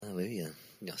Hallelujah.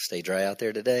 Y'all stay dry out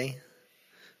there today?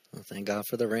 Well, thank God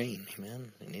for the rain.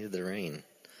 Amen. We needed the rain.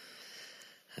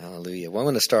 Hallelujah. Well, I'm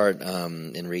going to start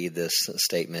and read this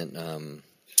statement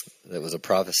that was a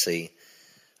prophecy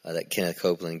that Kenneth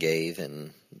Copeland gave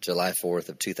in July 4th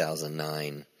of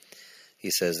 2009.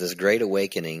 He says, this great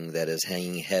awakening that is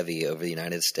hanging heavy over the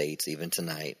United States even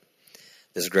tonight,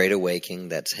 this great awakening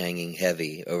that's hanging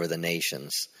heavy over the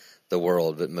nations, the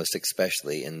world, but most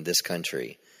especially in this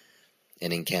country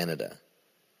and in Canada.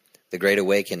 The great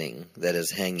awakening that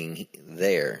is hanging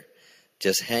there,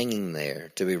 just hanging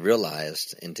there to be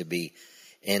realized and to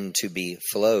be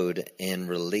flowed and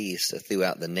released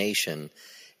throughout the nation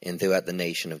and throughout the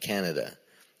nation of Canada,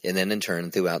 and then in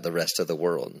turn throughout the rest of the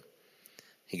world.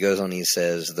 He goes on, he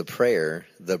says, the prayer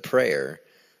that's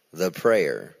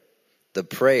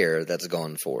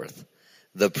gone forth,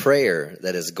 the prayer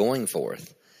that is going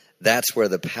forth, that's where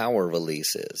the power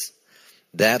release is.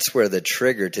 That's where the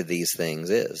trigger to these things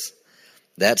is.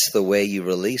 That's the way you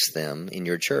release them in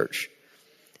your church.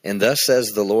 And thus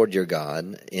says the Lord your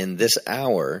God, in this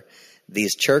hour,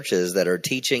 these churches that are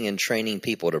teaching and training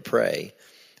people to pray,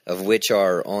 of which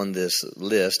are on this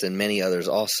list and many others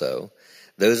also,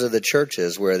 those are the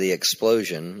churches where the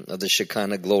explosion of the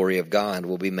Shekinah glory of God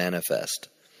will be manifest.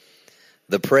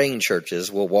 The praying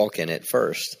churches will walk in it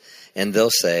first, and they'll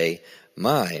say,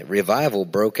 my revival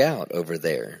broke out over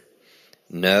there.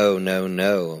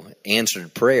 No.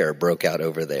 Answered prayer broke out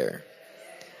over there.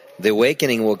 The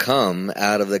awakening will come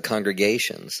out of the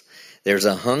congregations. There's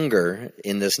a hunger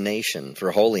in this nation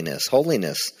for holiness.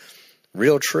 Holiness,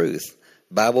 real truth,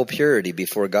 Bible purity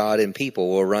before God and people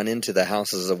will run into the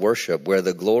houses of worship where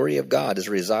the glory of God is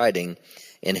residing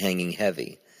and hanging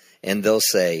heavy. And they'll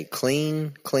say,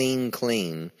 clean, clean,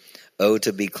 clean. Oh,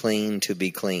 to be clean, to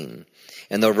be clean.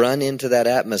 And they'll run into that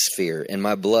atmosphere, and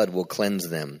my blood will cleanse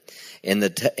them. And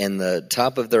the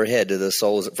top of their head to the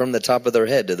soles, from the top of their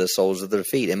head to the soles of their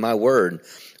feet. And my word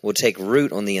will take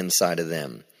root on the inside of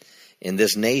them. And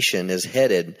this nation is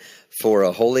headed for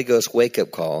a Holy Ghost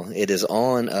wake-up call. It is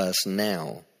on us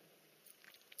now.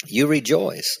 You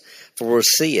rejoice, for we'll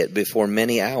see it before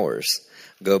many hours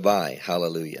go by.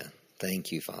 Hallelujah.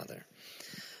 Thank you, Father.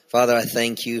 Father, I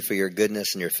thank you for your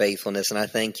goodness and your faithfulness, and I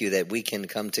thank you that we can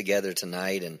come together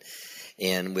tonight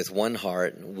and with one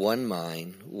heart, one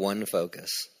mind, one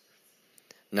focus.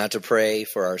 Not to pray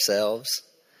for ourselves,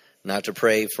 not to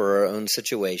pray for our own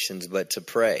situations, but to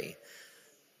pray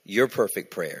your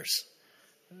perfect prayers,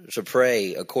 to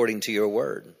pray according to your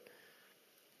word,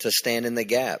 to stand in the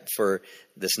gap for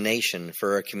this nation,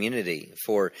 for our community,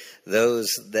 for those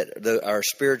that are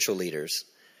spiritual leaders,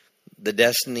 the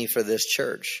destiny for this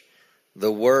church,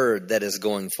 the word that is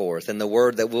going forth and the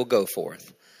word that will go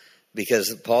forth.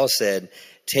 Because Paul said,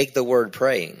 take the word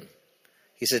praying.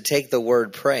 He said, take the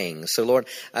word praying. So Lord,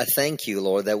 I thank you,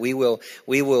 Lord, that we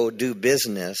will do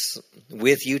business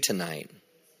with you tonight.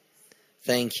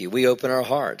 Thank you. We open our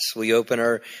hearts. We open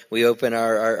our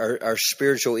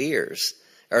spiritual ears,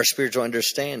 our spiritual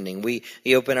understanding. We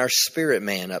open our spirit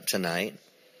man up tonight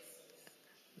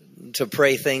to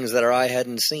pray things that our eye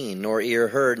hadn't seen, nor ear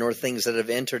heard, nor things that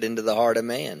have entered into the heart of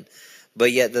man,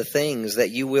 but yet the things that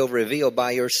you will reveal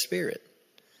by your Spirit.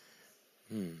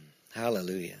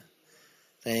 Hallelujah.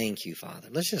 Thank you, Father.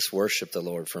 Let's just worship the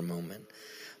Lord for a moment.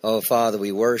 Oh, Father,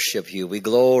 we worship you. We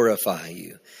glorify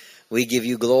you. We give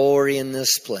you glory in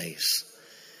this place.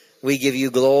 We give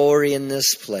you glory in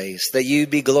this place, that you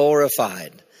be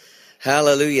glorified.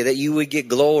 Hallelujah, that you would get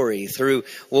glory through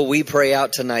what we pray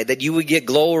out tonight, that you would get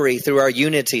glory through our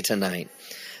unity tonight.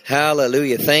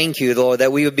 Hallelujah. Thank you, Lord,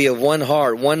 that we would be of one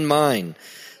heart, one mind.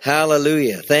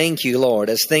 Hallelujah. Thank you,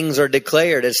 Lord, as things are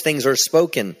declared, as things are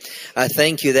spoken. I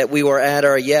thank you that we will add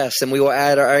our yes and we will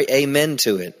add our amen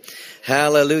to it.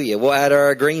 Hallelujah. We'll add our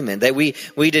agreement that we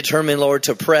determine, Lord,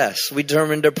 to press. We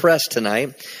determine to press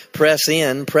tonight. Press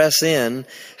in.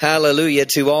 Hallelujah.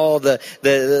 To all the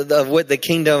what the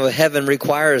kingdom of heaven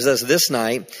requires us this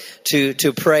night to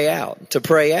pray out.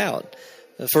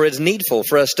 For it's needful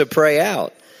for us to pray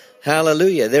out.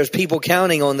 Hallelujah. There's people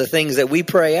counting on the things that we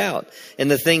pray out and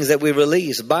the things that we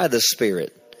release by the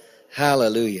Spirit.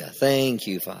 Hallelujah. Thank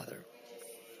you, Father.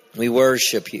 We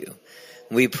worship you.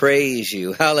 We praise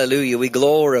you. Hallelujah. We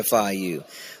glorify you.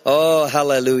 Oh,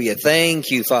 hallelujah. Thank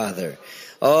you, Father.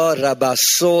 Oh,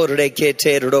 rabasor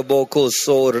rekete roboko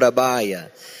sor rabaya.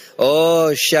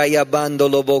 Oh,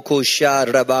 Shayabandolo Bokusha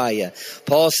Rabaya.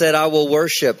 Paul said, I will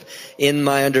worship in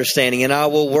my understanding, and I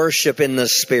will worship in the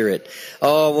Spirit.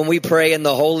 Oh, when we pray in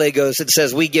the Holy Ghost, it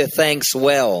says we give thanks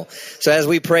well. So as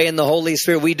we pray in the Holy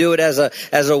Spirit, we do it as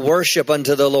a worship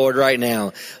unto the Lord right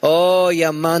now. Oh,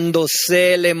 Yamando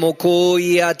Sele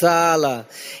Mokuyatala.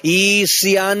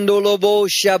 Isiandolo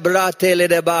Bosha Bratele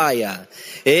Debaya.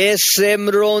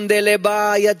 Esemron de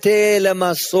Lebaya Tele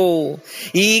Maso.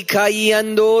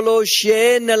 Ikayandolo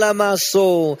Shen la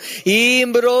Maso.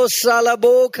 Imbro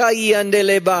Salaboka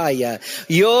Yandelebaya.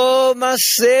 Yo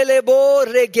Masele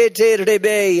Bore Kete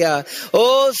Rebeya.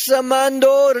 O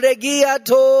Samando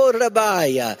Regiato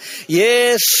Rabaya.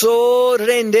 Yeso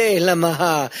Rende la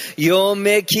Maha. Yo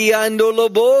Mekiandolo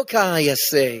Boka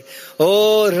Yase.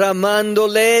 O Ramando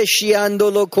Leshi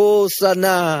Andolo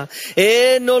Kosana.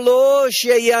 Enolo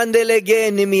Sheyandele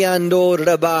Geni Miando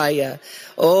Rabaya.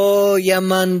 Oh,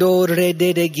 Yamando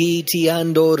Redegiti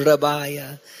Ando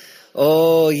Rabaya.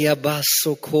 Oh,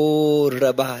 Yabasoko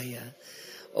Rabaya.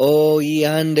 Oh,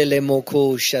 Yandele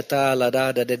Moko Shatala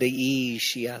Dada de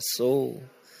Ishiaso.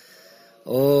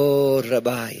 Oh,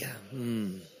 Rabaya.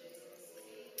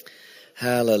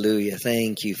 Hallelujah.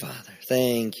 Thank you, Father.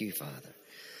 Thank you, Father.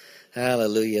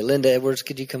 Hallelujah. Linda Edwards,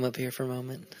 could you come up here for a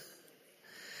moment?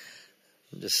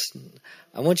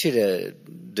 I want you to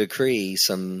decree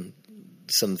some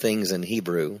things in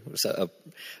Hebrew,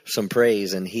 some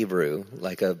praise in Hebrew,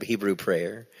 like a Hebrew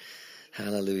prayer.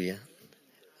 Hallelujah.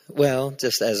 Well,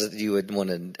 just as you would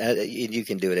want to, you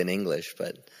can do it in English,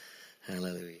 but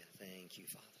hallelujah. Thank you,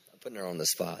 Father. I'm putting her on the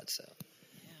spot, so.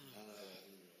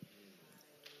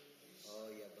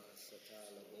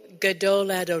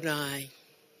 Gadol Adonai.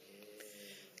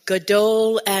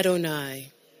 Gadol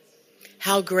Adonai.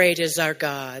 How great is our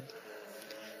God.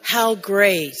 How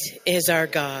great is our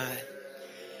God.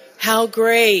 How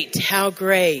great, how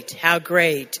great, how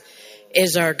great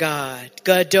is our God.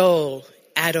 Gadol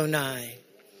Adonai.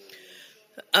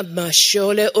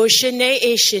 Mashole oshene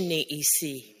eshene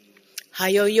isi.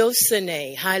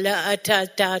 Hayoyosene hala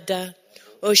atatada.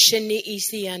 Oshene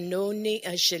isi anoni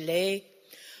ashele.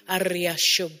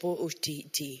 Ariashobo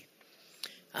utiti.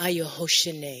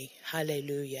 Ayohoshene.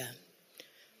 Hallelujah.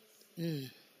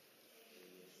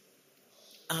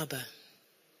 Abba.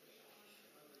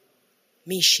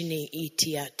 Mishni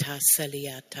iti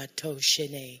atasaliata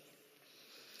toshene.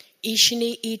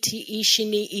 Ishni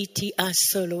iti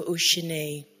asolo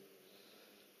ushene.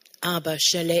 Abba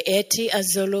shale eti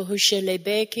azolo hushele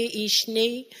beke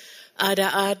ishni.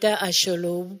 Ada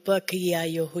asholo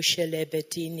bakiyayo hushele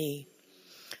betini.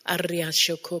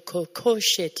 Ariashokoko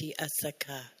kosheti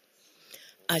asaka.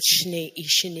 Achne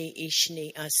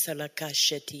ishni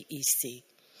asalakasheti isi.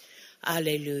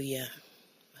 Hallelujah.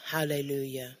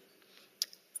 Hallelujah.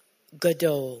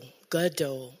 Gadol,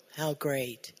 how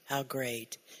great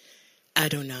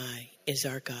Adonai is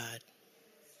our God.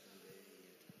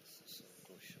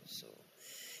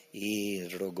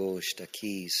 Rogoshta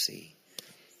kisi,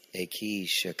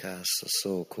 ekisha kasa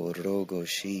soko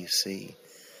rogoshisi.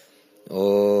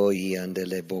 Oh,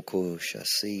 yandele bokosha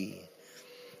si.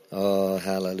 Oh,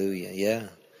 hallelujah, yeah.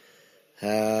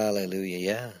 Hallelujah,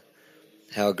 yeah.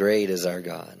 How great is our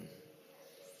God.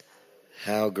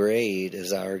 How great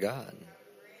is our God.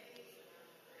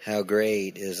 How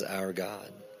great is our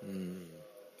God.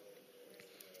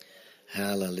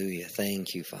 Hallelujah.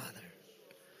 Thank you, Father.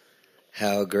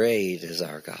 How great is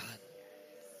our God.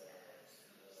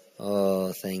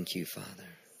 Oh, thank you, Father.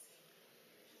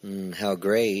 How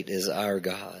great is our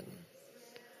God.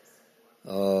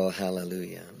 Oh,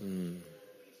 hallelujah.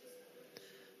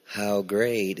 How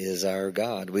great is our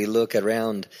God. We look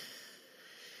around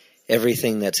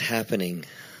everything that's happening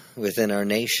within our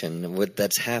nation, what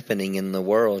that's happening in the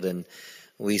world, and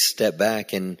we step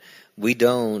back and we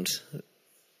don't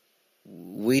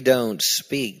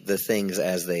speak the things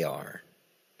as they are.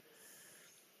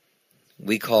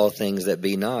 We call things that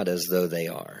be not as though they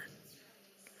are.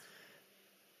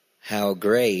 How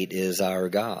great is our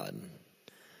God.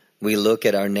 We look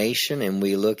at our nation and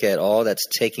we look at all that's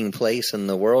taking place in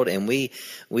the world, and we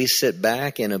sit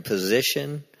back in a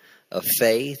position of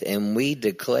faith and we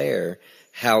declare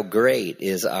how great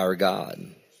is our God.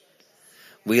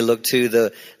 We look to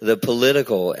the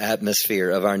political atmosphere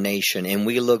of our nation and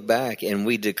we look back and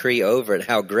we decree over it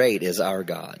how great is our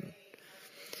God.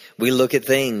 We look at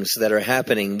things that are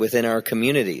happening within our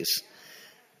communities,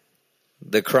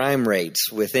 the crime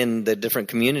rates within the different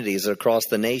communities across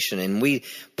the nation, and we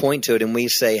point to it and we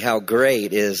say how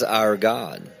great is our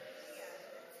God.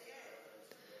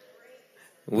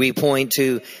 We point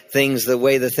to things, the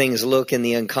way the things look in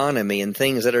the economy and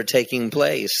things that are taking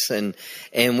place. And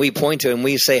we point to and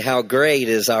we say, how great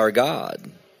is our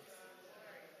God.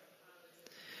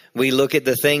 We look at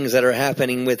the things that are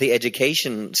happening with the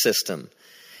education system.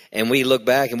 And we look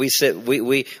back and we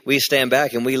stand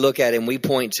back and we look at it and we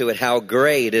point to it. How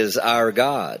great is our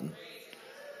God.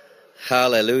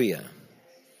 Hallelujah.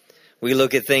 We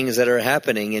look at things that are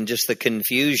happening and just the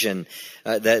confusion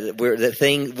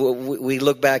we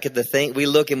look back at the thing. We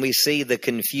look and we see the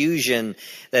confusion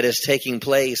that is taking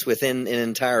place within an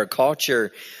entire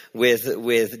culture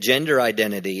with gender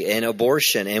identity and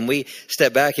abortion. And we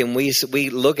step back and we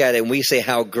look at it and we say,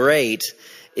 how great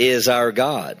is our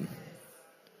God.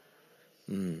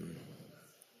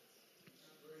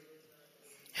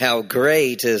 How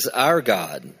great is our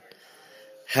God.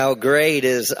 How great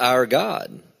is our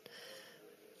God.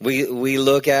 We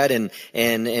look at and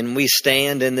we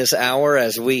stand in this hour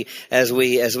as we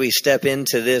step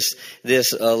into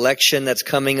this election that's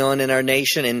coming on in our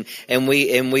nation, and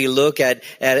we look at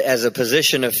as a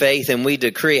position of faith, and we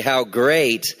decree how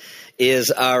great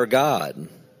is our God.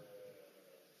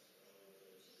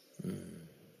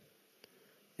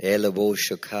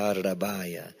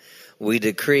 We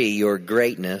decree your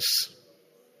greatness.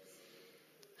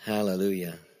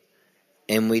 Hallelujah.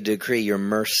 And we decree your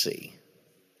mercy.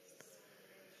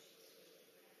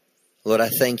 Lord, I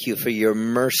thank you for your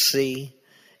mercy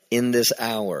in this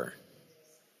hour.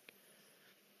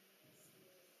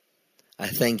 I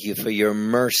thank you for your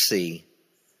mercy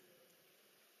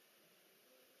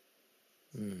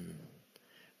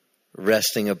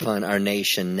resting upon our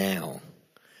nation now.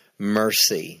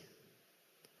 Mercy.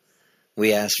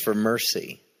 We ask for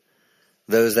mercy.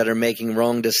 Those that are making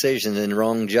wrong decisions and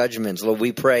wrong judgments, Lord,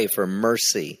 we pray for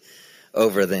mercy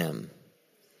over them.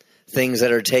 Things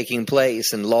that are taking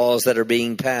place and laws that are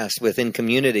being passed within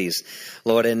communities,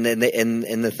 Lord, and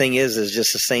the thing is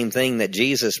just the same thing that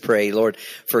Jesus prayed, Lord,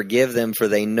 forgive them for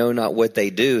they know not what they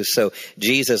do. So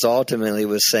Jesus ultimately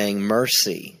was saying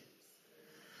mercy.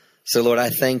 So Lord, I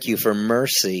thank you for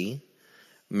mercy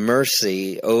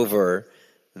over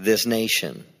this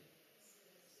nation.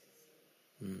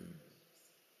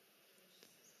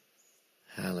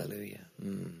 Hallelujah.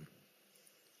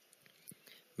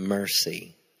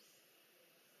 Mercy.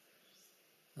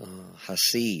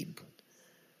 Hasid,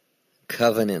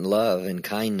 covenant love and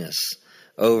kindness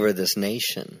over this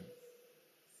nation.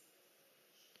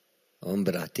 Oh,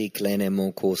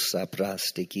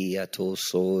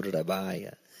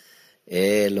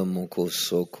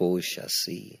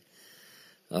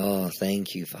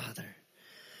 thank you, Father.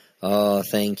 Oh,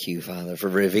 thank you, Father, for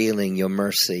revealing your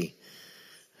mercy.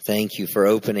 Thank you for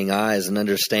opening eyes and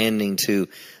understanding to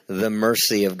the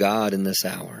mercy of God in this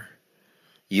hour.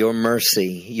 Your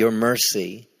mercy, your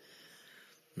mercy.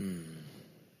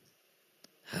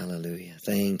 Hallelujah.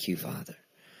 Thank you, Father.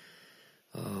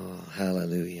 Oh,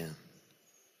 hallelujah.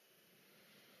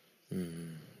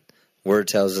 Word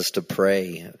tells us to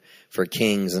pray for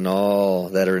kings and all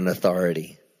that are in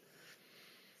authority.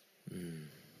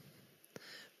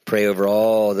 Pray over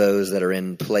all those that are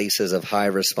in places of high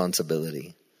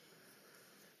responsibility.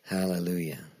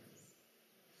 Hallelujah.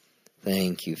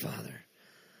 Thank you, Father.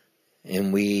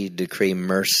 And we decree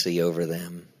mercy over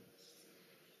them.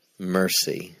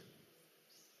 Mercy.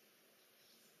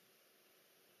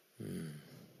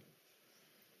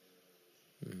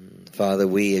 Father,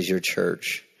 we as your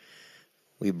church,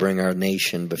 we bring our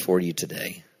nation before you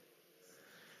today.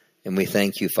 And we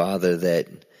thank you, Father, that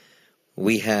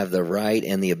we have the right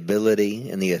and the ability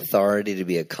and the authority to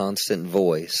be a constant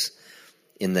voice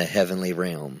in the heavenly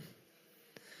realm.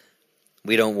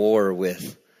 We don't war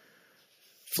with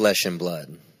flesh and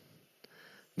blood.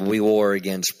 We war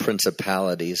against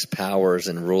principalities, powers,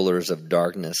 and rulers of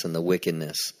darkness and the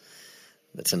wickedness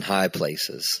that's in high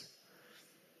places.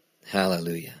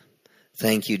 Hallelujah.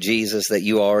 Thank you, Jesus, that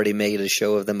you already made a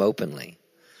show of them openly.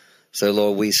 So,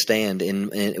 Lord, we stand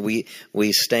we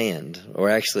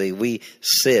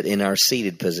sit in our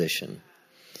seated position.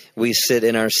 We sit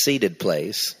in our seated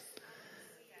place.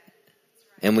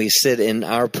 And we sit in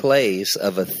our place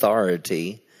of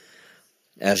authority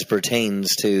as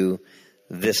pertains to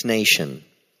this nation.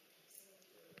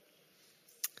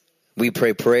 We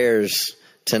pray prayers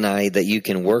tonight that you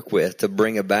can work with to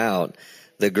bring about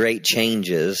the great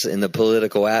changes in the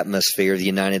political atmosphere of the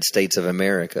United States of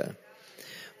America.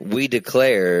 We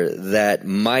declare that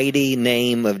mighty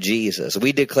name of Jesus.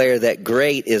 We declare that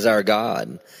great is our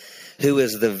God, who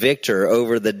is the victor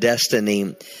over the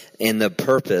destiny and the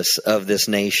purpose of this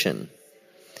nation.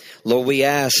 Lord, we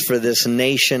ask for this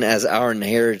nation as our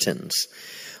inheritance.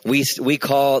 We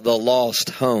call the lost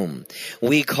home.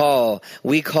 We call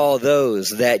those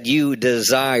that you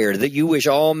desire, that you wish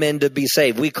all men to be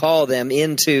saved. We call them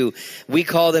into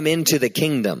the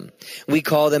kingdom. We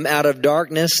call them out of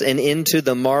darkness and into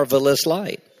the marvelous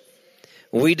light.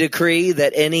 We decree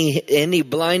that any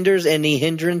blinders, any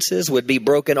hindrances would be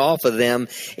broken off of them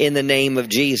in the name of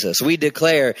Jesus. We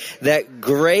declare a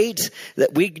great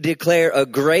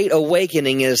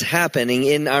awakening is happening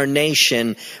in our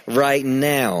nation right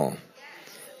now.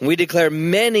 We declare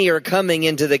many are coming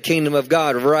into the kingdom of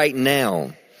God right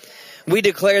now. We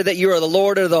declare that you are the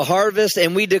Lord of the harvest,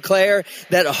 and we declare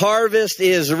that harvest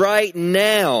is right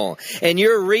now. And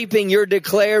you're reaping your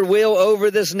declared will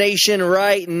over this nation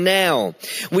right now.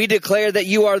 We declare that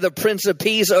you are the Prince of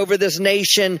Peace over this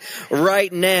nation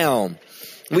right now.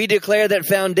 We declare that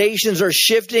foundations are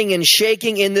shifting and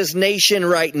shaking in this nation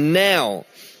right now.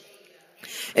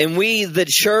 And we, the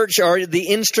church, are the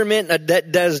instrument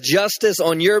that does justice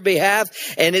on your behalf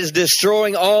and is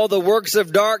destroying all the works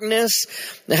of darkness.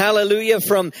 Hallelujah.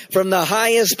 From the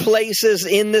highest places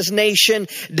in this nation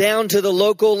down to the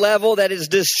local level, that is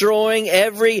destroying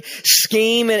every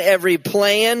scheme and every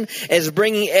plan, is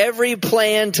bringing every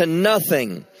plan to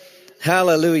nothing.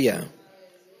 Hallelujah.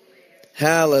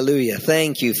 Hallelujah.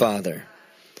 Thank you, Father.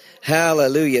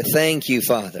 Hallelujah. Thank you,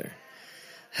 Father.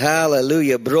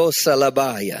 Hallelujah.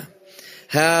 Brosalabaya.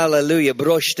 Hallelujah.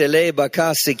 Broshtele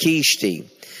bakasi kishti.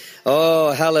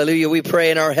 Oh, hallelujah. We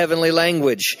pray in our heavenly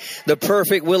language the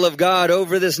perfect will of God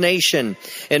over this nation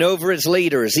and over its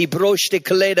leaders. Ibroshte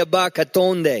kaleda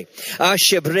bakatonde.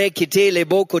 Ashebrekitele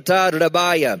bokotar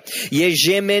rabaya.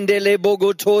 Yejemendele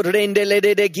bogotor rendele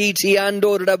de giti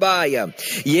andor rabaya.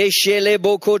 Yeshele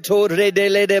bokotor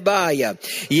redele de baya.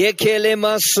 Yekele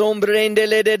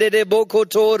masombrendele de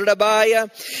bokotor rabaya.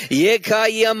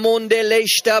 Yekaya mondele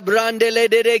shtabrandele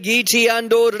de giti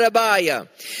andor rabaya.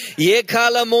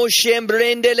 Yekala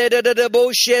Shembrendele de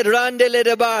boshe randele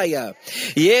de baya.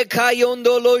 Ye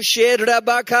kayondolo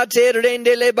sherabakate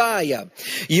rendele baya.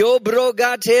 Yo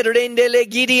brogate rendele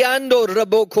gidiando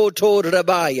raboko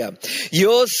rabaya.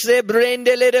 Yo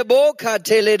sebrendele de boca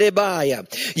tele de baya.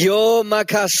 Yo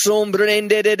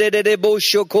makasombrendele de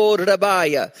boshoko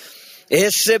rabaya.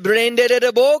 Esse brendere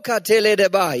de boca tele de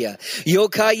baya. Yo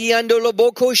cayando lo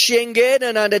boco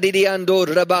shengena nanda di ando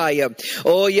rabaya.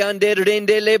 O yande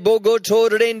rendele bogo to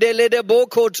rendele de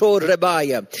boco to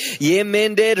rabaya. Ye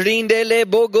mende rendele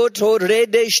bogo to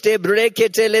redeste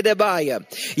breketele de baya.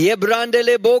 Ye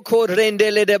brandele boco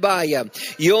rendele de baya.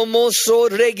 Yo moso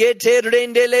regete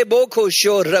rendele boco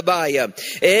sho rabaya.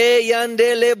 E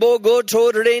yandele bogo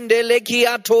to rendele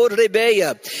kiato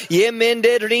rebeya. Ye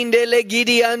mende rendele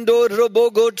gidiando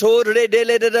Bogo torre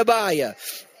dele de baya.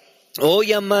 Oh,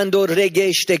 Yamando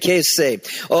regeshte kese.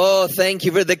 Oh, thank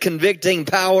you for the convicting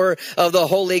power of the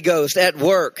Holy Ghost at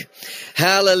work.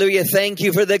 Hallelujah. Thank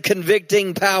you for the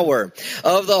convicting power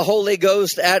of the Holy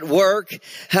Ghost at work.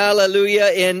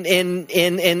 Hallelujah. In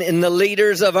the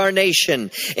leaders of our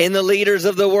nation, in the leaders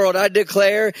of the world. I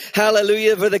declare,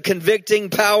 hallelujah, for the convicting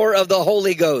power of the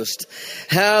Holy Ghost.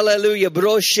 Hallelujah.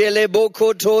 Broshele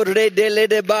boko torre dele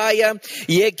de baya.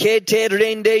 Yekete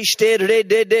rende shte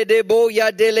rede de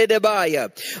boya dele de baya.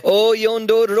 O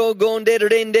yondo rogonde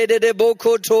rende de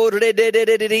boko torre de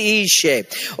ishe.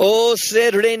 O se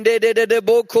rende de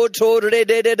boko torre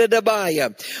de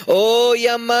baya. O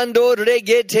yamando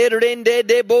regete rende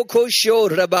de boko sho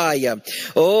rabaya.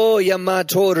 O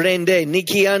yamato rende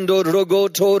nikiando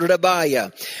rogoto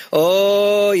rabaya.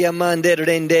 O yamande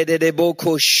rende de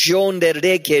boko shonde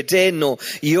rekete no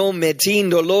yo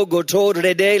metindo logo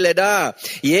torre de le da.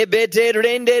 Yebete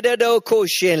rende de do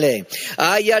koshele.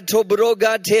 Ayato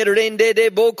broga te rende de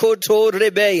boko torre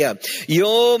beya.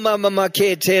 Yo mama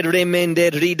makete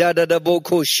remende rida da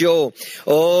boko sho.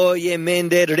 Oh, ye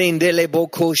mende rinde le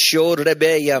boko sho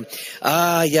rebeya.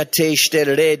 Ah, ya teshte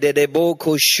rede de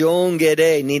boko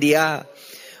shongere nidia.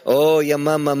 Oh, ya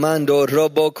mama mando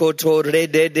roboko torre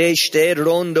de deshte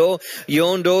rondo.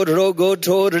 Yondo rogo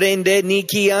rende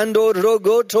nikiando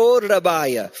rogo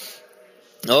torabaya.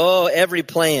 Oh, every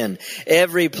plan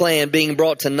being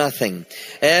brought to nothing.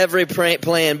 Every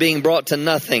plan being brought to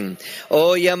nothing.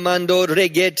 Oh, yamando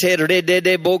regete rede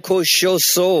de boko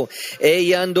shoso.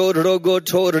 Eyando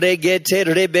rogoto regete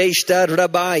rebesta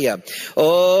rabaya.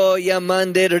 Oh,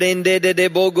 yamande rende de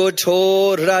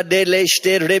bogoto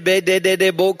radeleste rebede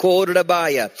de boko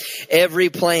rabaya.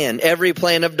 Every plan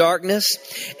of darkness,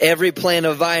 every plan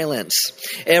of violence,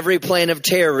 every plan of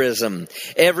terrorism,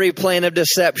 every plan of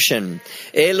deception,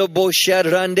 Elo bosha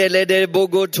randele de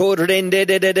bogotor rende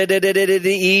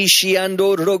de ishi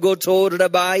ando rogotor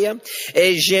rabaya.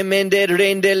 Ejemende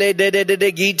rendele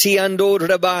de giti ando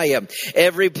rabaya.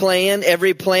 Every plan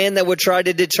that would try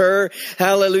to deter,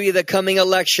 hallelujah, the coming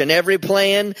election. Every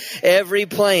plan,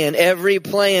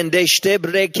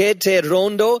 deshtebrekete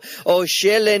rondo, o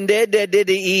shelende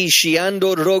de ishi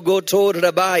ando rogotor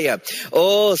rabaya.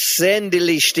 O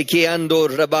sendilistiki ando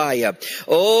rabaya.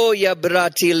 O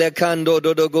yabrati lekando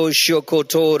dodogo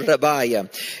shokoto rabaya.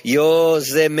 Yo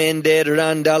zemende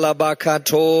randala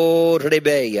bakato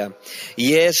rebeya.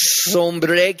 Yes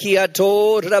sombreki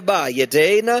ato rabaya.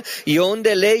 Dena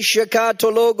yonde le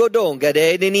shakato logo donga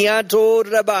de ato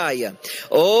rabaya.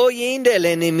 O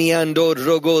yindele nimiando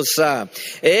rogosa.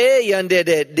 E yande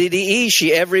de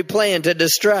ishi. Every plan to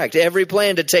distract, every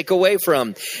plan to take away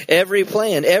from, every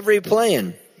plan.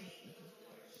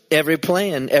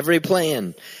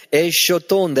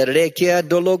 Eshoton de rekia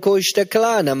dolokoshta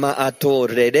klana ma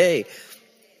atore de.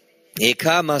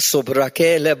 Ekama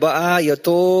sobrakele baaya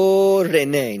tore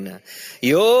nena.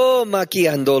 Yo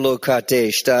makiandolo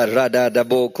kateshta radada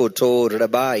boko tor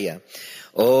rabaya.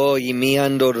 O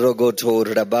imiando rogotor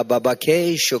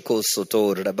rababake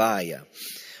shokosotor rabaya.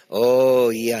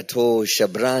 Oh, yato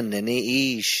shabran ne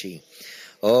ishi.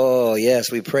 Oh, yes,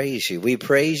 we praise you. We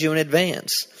praise you in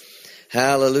advance.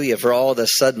 Hallelujah, for all the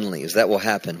suddenlies that will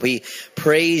happen. We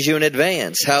praise you in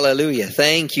advance. Hallelujah.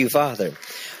 Thank you, Father.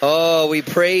 Oh, we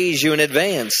praise you in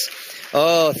advance.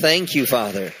 Oh, thank you,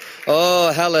 Father. Oh,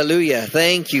 hallelujah.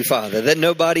 Thank you, Father, that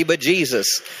nobody but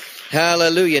Jesus,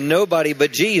 hallelujah, nobody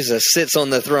but Jesus sits on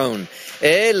the throne.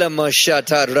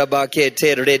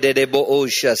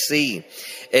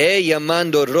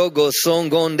 Yamando rogo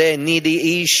songonde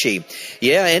nidi ishi.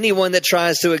 Yeah, anyone that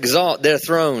tries to exalt their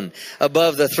throne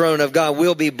above the throne of God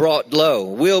will be brought low,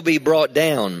 will be brought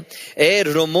down.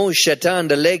 Romo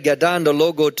shatanda legadando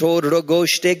logo to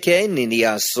rogoshte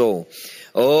keniniaso.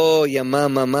 Oh,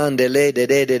 yamama mandele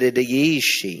de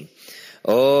ishi.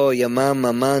 Oh,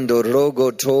 yamama mando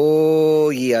rogo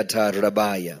to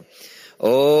yatarabaya.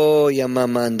 Oh,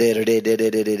 yamamande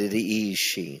de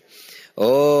ishi.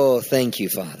 Oh, thank you,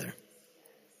 Father.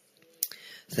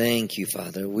 Thank you,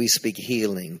 Father. We speak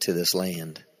healing to this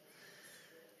land.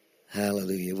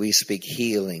 Hallelujah. We speak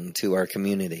healing to our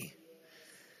community.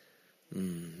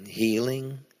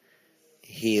 Healing.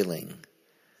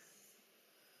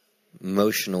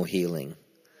 Emotional healing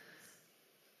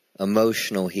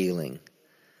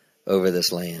over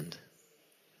this land.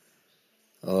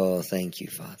 Oh, thank you,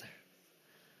 Father.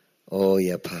 Oh,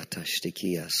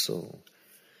 yapatashtikia so.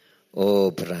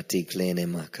 Oh, pratiklene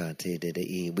makate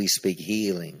de. We speak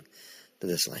healing to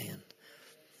this land.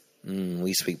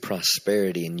 We speak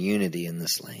prosperity and unity in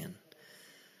this land.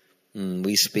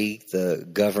 We speak the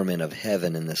government of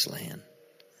heaven in this land.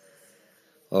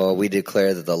 Oh, we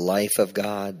declare that the life of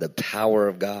God, the power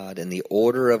of God, and the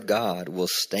order of God will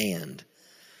stand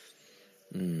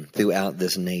throughout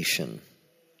this nation.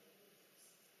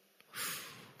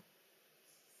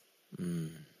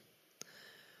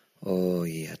 Oh,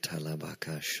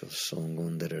 yatalabakasho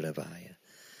songundaravaya.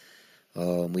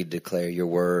 Oh, and we declare your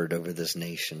word over this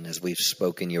nation. As we've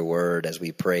spoken your word, as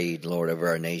we prayed, Lord, over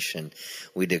our nation,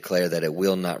 we declare that it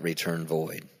will not return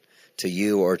void to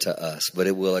you or to us, but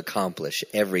it will accomplish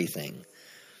everything.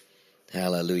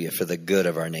 Hallelujah, for the good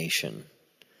of our nation.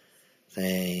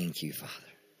 Thank you,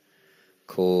 Father.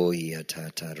 Koya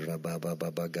tata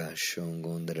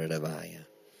rabababagashongundaravaya.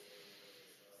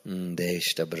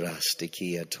 Deshta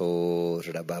brastikia to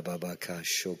rabababaka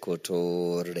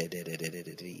shokoto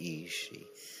redededededeishi.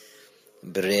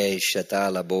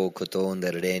 Breshatala bokoton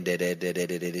the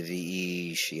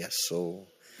rededededeishi aso.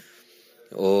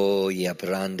 O ya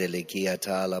prandele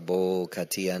kiatala bo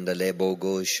katianda lebo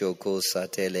go shoko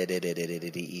satele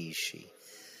dedededeishi.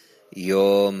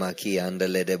 Yo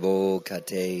makiandele debo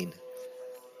katain.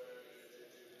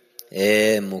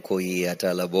 Mukoyi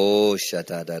atalabo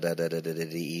shata da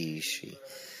ishi.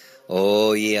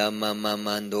 Oh yamama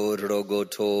mando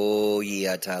rogoto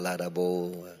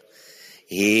yatalarabo.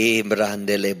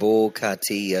 Brandelebo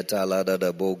kati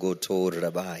atalarabo goto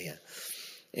rabaya.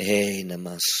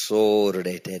 Namasor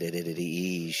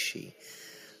ishi.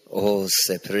 Oh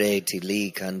sepreti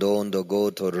li candondo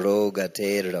goto roga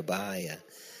te rabaya.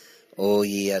 Oh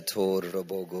yator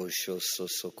robogo shoso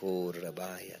sokor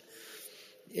rabaya.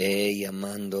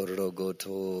 Yamando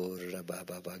rogoto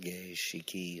rabababage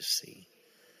shikisi.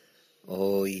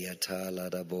 Oh yatala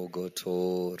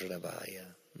rabogoto rabaya.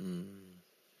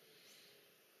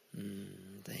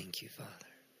 Thank you,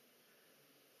 Father.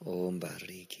 Oh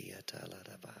bariki yatala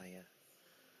rabaya.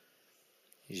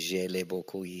 Jele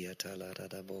boko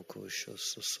yatalada boko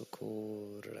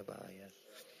shosoko rabaya.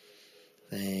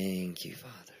 Thank you,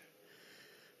 Father.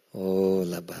 Oh,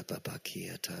 la baba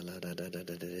bakia talada da da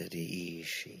da da di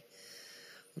ishi.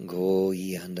 Go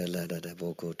yanda la da da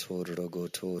boko toro go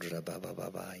tora baba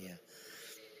babaya.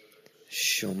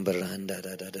 Shumbranda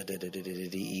da da da da da da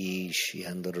di ishi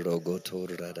andro go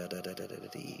tora da da da da da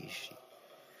di ishi.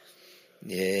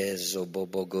 Yes,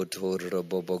 bobo go toro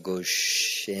bobo go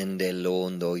shende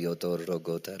londo yotoro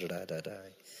go tarada da.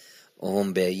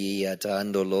 Ombe ya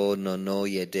tando lo no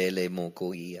ye dele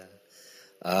moko ya.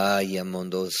 Aya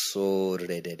mondo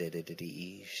sore de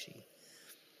ishi.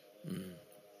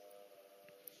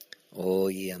 Oh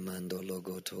yamando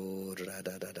logo to ra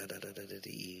da da da da da da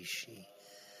ishi.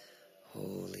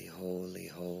 Holy, holy,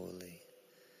 holy.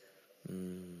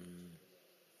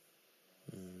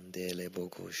 Dele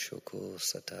boko shoko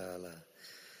satala.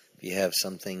 If you have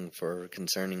something for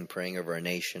concerning praying over our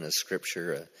nation, a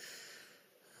scripture,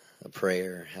 a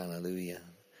prayer, hallelujah.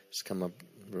 Just come up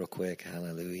real quick,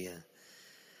 hallelujah.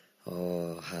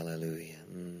 Oh, hallelujah.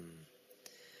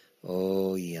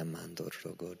 Oh, yamando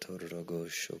rogo torogo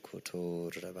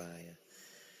shokoto rabaya.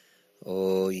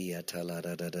 Oh, yatala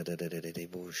da da da da da da da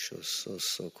busho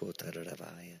sosoko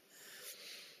tarabaya.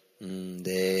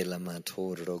 De la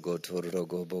matorogo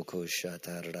torogo boko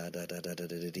shatar da da da da da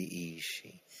da di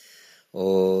ishi.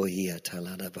 Oh,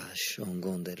 yatala da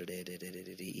bashongon da da da da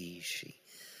da di ishi.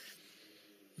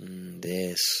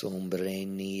 De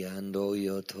sombreni ando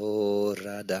yoto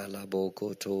radala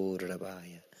boko to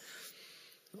rabaya.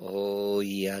 Oh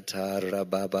yatara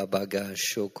baba baga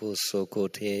shoko soko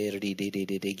teri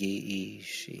di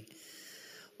ishi.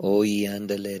 Oh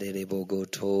yandele de bogo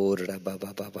to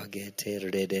rababa baba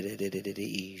geter de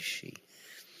ishi.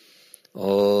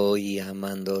 Oh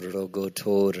yamando rogo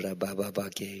to rababa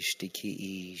bageshti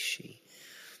ki ishi.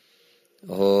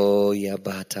 Oh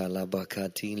yabata la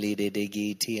bakati lide de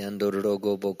giti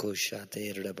andorogo boko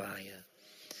shate rabaya.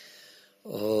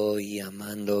 Oh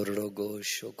yamando rogo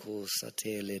shoko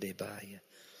satele de baya.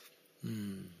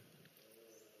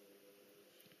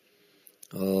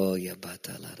 Oh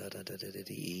yabata la da da da da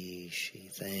da ishi.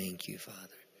 Thank you,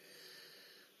 Father.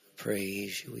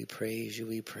 Praise you, we praise you,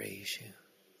 we praise you.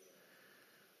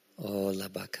 Oh la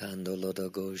bakando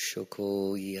lodogo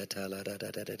shoko yata la da da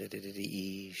da da da da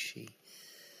ishi.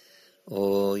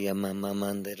 Oh, ya mama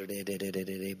mande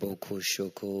de boko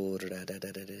shoko da da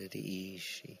da da da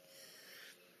ishi.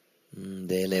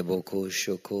 Dele boko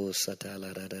shoko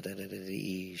satala da da da da da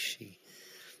ishi.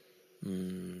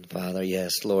 Father,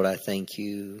 yes, Lord, I thank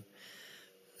you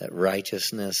that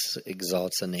righteousness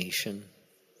exalts a nation.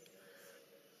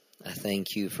 I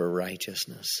thank you for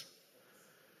righteousness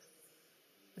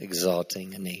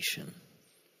exalting a nation.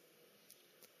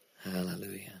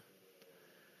 Hallelujah.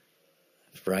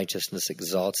 If righteousness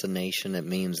exalts a nation, it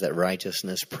means that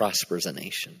righteousness prospers a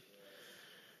nation.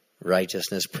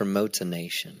 Righteousness promotes a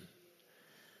nation.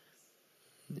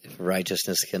 If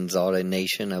righteousness can exalt a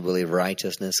nation, I believe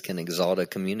righteousness can exalt a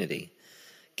community,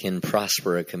 can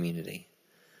prosper a community.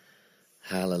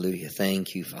 Hallelujah.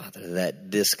 Thank you, Father, that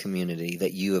this community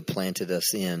that you have planted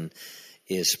us in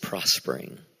is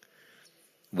prospering.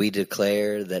 We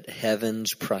declare that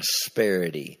heaven's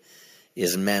prosperity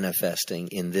is manifesting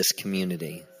in this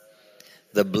community.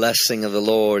 The blessing of the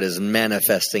Lord is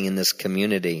manifesting in this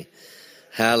community.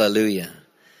 Hallelujah.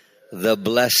 The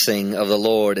blessing of the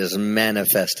Lord is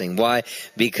manifesting. Why?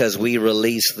 Because we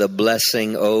release the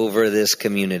blessing over this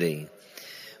community.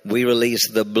 We release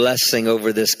the blessing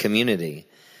over this community.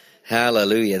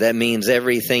 Hallelujah. That means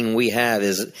everything we have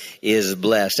is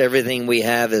blessed. Everything we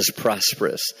have is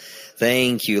prosperous.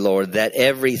 Thank you, Lord, that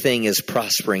everything is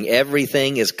prospering.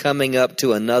 Everything is coming up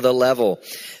to another level.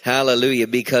 Hallelujah.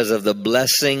 Because of the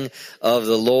blessing of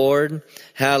the Lord.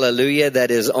 Hallelujah.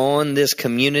 That is on this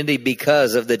community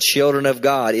because of the children of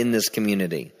God in this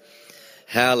community.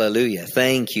 Hallelujah.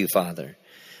 Thank you, Father.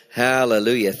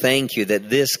 Hallelujah. Thank you that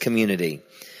this community,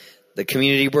 the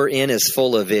community we're in, is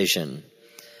full of vision.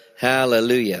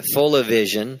 Hallelujah. Full of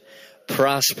vision,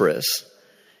 prosperous.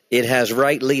 It has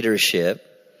right leadership.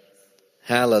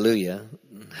 Hallelujah.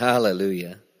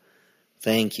 Hallelujah.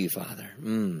 Thank you, Father.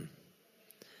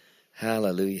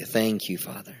 Hallelujah. Thank you,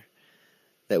 Father.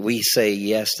 That we say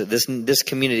yes to this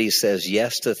community says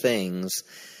yes to things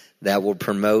that will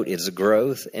promote its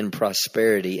growth and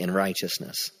prosperity and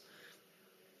righteousness.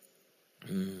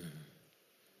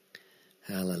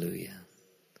 Hallelujah.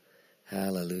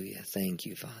 Hallelujah. Thank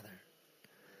you, Father.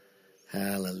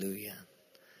 Hallelujah.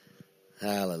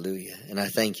 Hallelujah. And I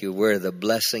thank you where the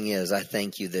blessing is. I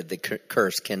thank you that the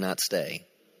curse cannot stay.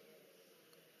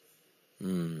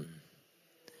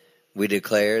 We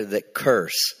declare that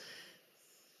curse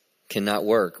cannot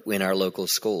work in our local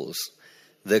schools.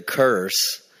 The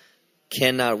curse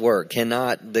cannot work.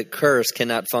 The curse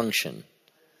cannot function.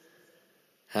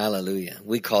 Hallelujah.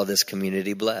 We call this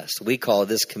community blessed. We call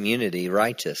this community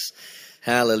righteous.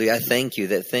 Hallelujah. I thank you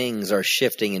that things are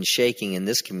shifting and shaking in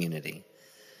this community.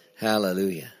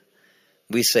 Hallelujah.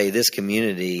 We say this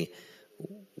community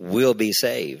will be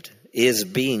saved, is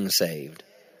being saved.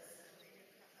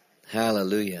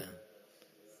 Hallelujah.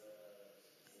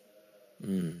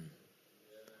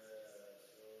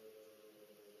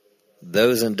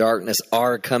 Those in darkness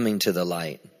are coming to the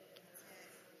light.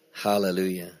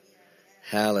 Hallelujah.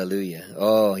 Hallelujah.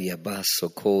 Oh,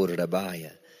 yabaso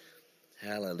korabaya.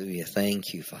 Hallelujah.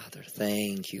 Thank you, Father.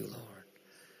 Thank you, Lord.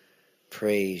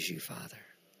 Praise you, Father.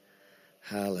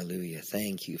 Hallelujah.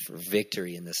 Thank you for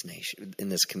victory in this nation, in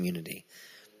this community.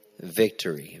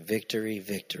 Victory, victory,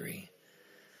 victory.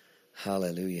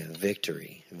 Hallelujah.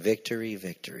 Victory, victory,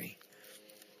 victory.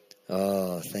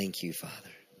 Oh, thank you, Father.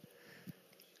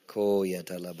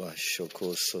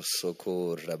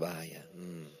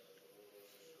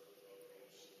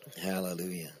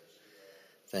 Hallelujah.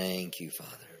 Thank you,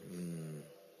 Father.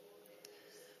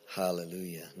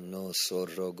 Hallelujah. No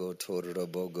sorogo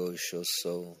torobogo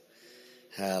shoso.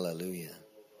 Hallelujah.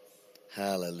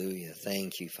 Hallelujah.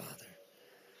 Thank you, Father.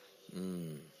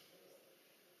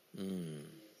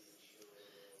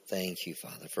 Thank you,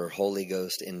 Father, for Holy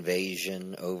Ghost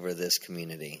invasion over this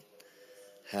community.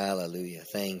 Hallelujah.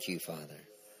 Thank you, Father.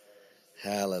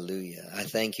 Hallelujah. I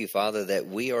thank you, Father, that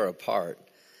we are a part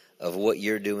of what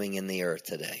you're doing in the earth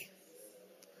today.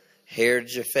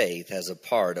 Heritage of Faith has a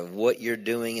part of what you're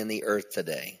doing in the earth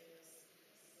today.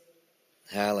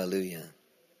 Hallelujah.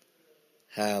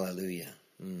 Hallelujah.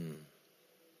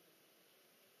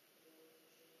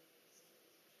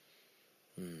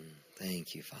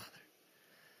 Thank you, Father.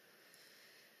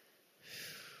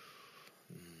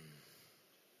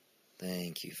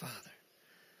 Thank you, Father.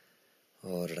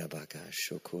 Oh, Rabaka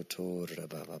Shokoto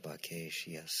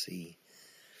Rababakeshiasi.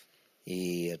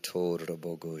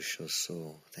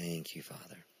 Thank you,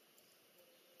 Father.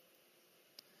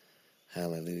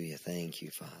 Hallelujah. Thank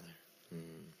you, Father.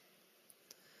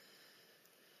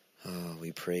 Oh,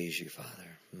 we praise you,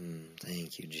 Father.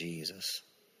 Thank you, Jesus.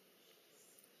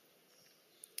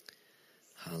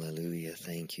 Hallelujah.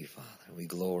 Thank you, Father. We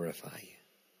glorify you.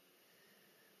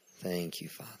 Thank you,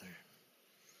 Father.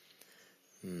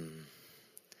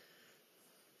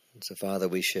 So, Father,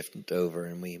 we shift over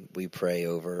and we pray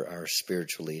over our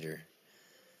spiritual leader.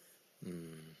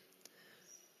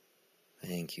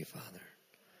 Thank you, Father.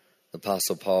 The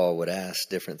Apostle Paul would ask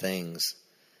different things.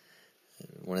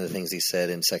 One of the things he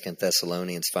said in 2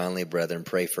 Thessalonians, finally, brethren,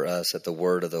 pray for us that the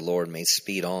word of the Lord may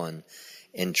speed on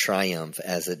in triumph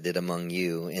as it did among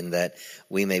you, and that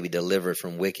we may be delivered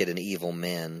from wicked and evil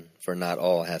men, for not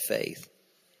all have faith.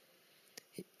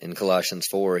 In Colossians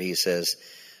 4, he says,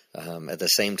 at the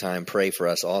same time, pray for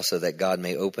us also that God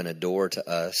may open a door to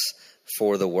us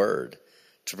for the word,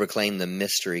 to proclaim the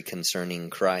mystery concerning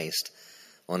Christ,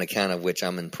 on account of which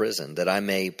I'm in prison, that I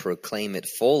may proclaim it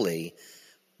fully,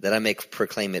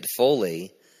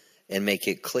 and make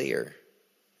it clear,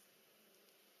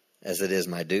 as it is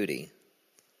my duty.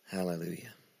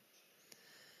 Hallelujah.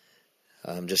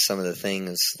 Just some of the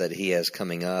things that he has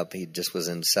coming up. He just was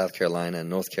in South Carolina and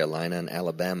North Carolina and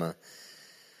Alabama.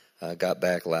 Got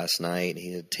back last night.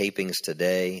 He had tapings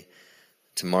today.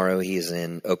 Tomorrow he's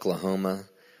in Oklahoma.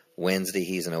 Wednesday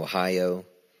he's in Ohio.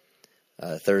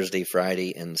 Thursday,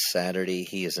 Friday, and Saturday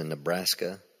he is in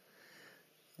Nebraska.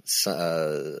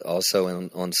 Also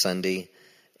on Sunday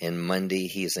and Monday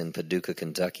he's in Paducah,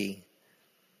 Kentucky.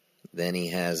 Then he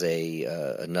has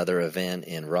another event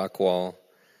in Rockwall.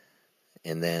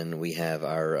 And then we have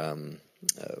our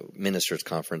ministers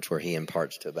conference where he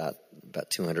imparts to about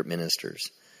 200 ministers.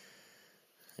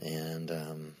 And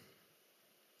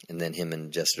then him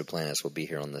and Jessica Duplantis will be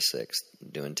here on the 6th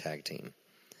doing tag team.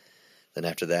 Then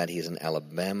after that, he's in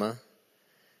Alabama.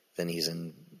 Then he's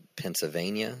in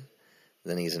Pennsylvania.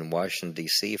 Then he's in Washington,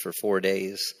 D.C. for 4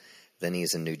 days. Then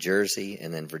he's in New Jersey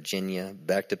and then Virginia,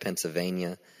 back to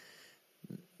Pennsylvania.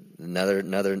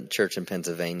 Another church in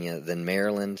Pennsylvania, then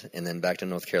Maryland, and then back to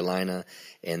North Carolina,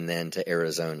 and then to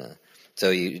Arizona. So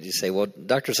you say, well,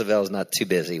 Dr. Savelle is not too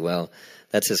busy. Well,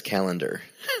 that's his calendar.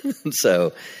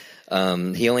 So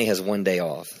he only has 1 day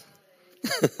off.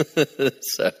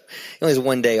 So he only has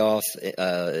 1 day off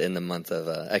in the month of,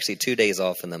 actually 2 days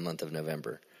off in the month of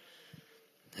November.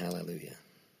 Hallelujah.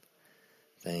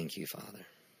 Thank you, Father.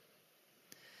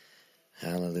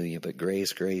 Hallelujah. But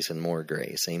grace, grace, and more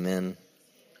grace. Amen.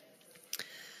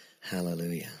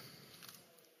 Hallelujah.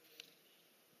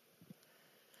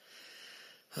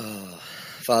 Oh,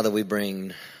 Father, we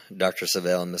bring Dr.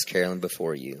 Savelle and Miss Carolyn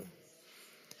before you.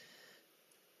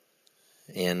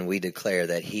 And we declare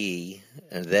that he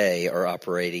and they are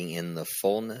operating in the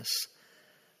fullness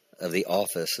of the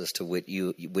office as to which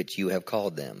you have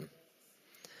called them.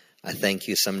 I thank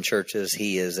you. Some churches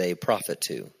he is a prophet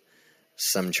to.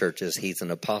 Some churches he's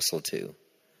an apostle to.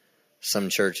 Some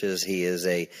churches he is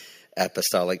a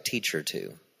apostolic teacher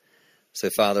to. So,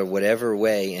 Father, whatever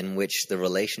way in which the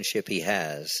relationship he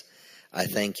has, I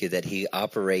thank you that he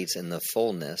operates in the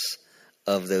fullness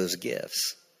of those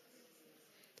gifts.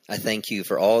 I thank you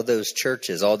for all those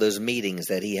churches, all those meetings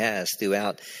that he has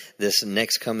throughout this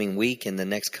next coming week and the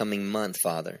next coming month,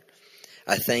 Father.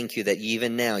 I thank you that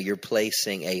even now you're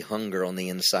placing a hunger on the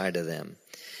inside of them,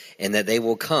 and that they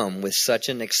will come with such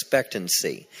an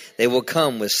expectancy. They will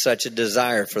come with such a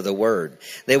desire for the word.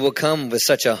 They will come with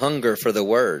such a hunger for the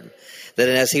word, that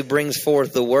as he brings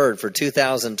forth the word for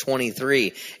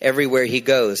 2023, everywhere he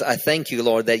goes, I thank you,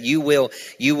 Lord, that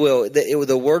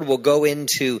the word will go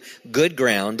into good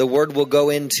ground. The word will go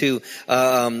into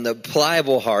the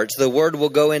pliable hearts. The word will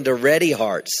go into ready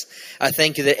hearts. I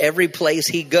thank you that every place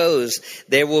he goes,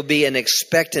 there will be an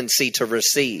expectancy to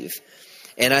receive.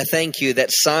 And I thank you that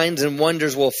signs and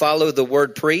wonders will follow the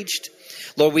word preached.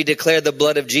 Lord, we declare the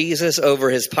blood of Jesus over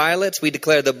his pilots. We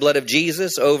declare the blood of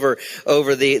Jesus over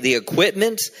the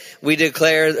equipment. We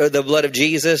declare the blood of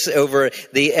Jesus over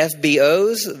the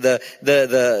FBOs,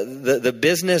 the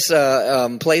business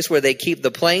place where they keep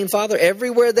the plane, Father.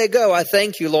 Everywhere they go, I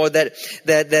thank you, Lord, that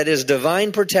is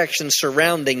divine protection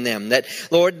surrounding them. That,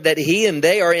 Lord, that he and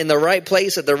they are in the right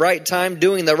place at the right time,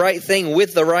 doing the right thing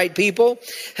with the right people.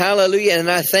 Hallelujah.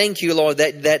 And I thank you, Lord,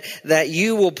 that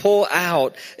you will pull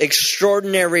out extraordinary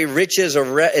riches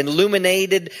of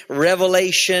illuminated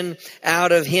revelation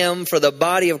out of him for the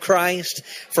body of Christ,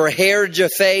 for heritage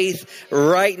of faith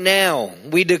right now.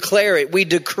 We declare it. We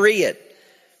decree it.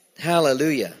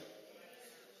 Hallelujah.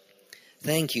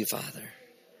 Thank you, Father.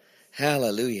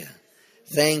 Hallelujah.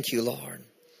 Thank you, Lord,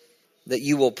 that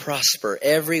you will prosper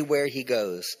everywhere he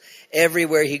goes.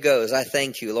 Everywhere he goes, I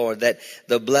thank you, Lord, that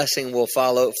the blessing will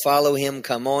follow him,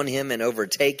 come on him, and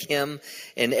overtake him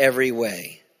in every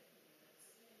way.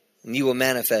 And you will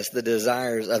manifest the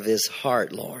desires of his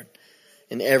heart, Lord,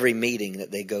 in every meeting that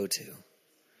they go to.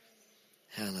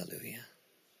 Hallelujah.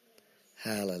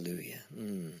 Hallelujah.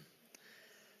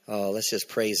 Oh, let's just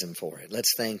praise him for it.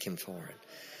 Let's thank him for it.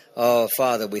 Oh,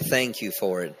 Father, we thank you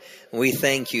for it. We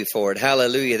thank you for it.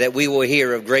 Hallelujah. That we will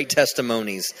hear of great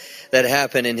testimonies that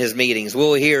happen in his meetings.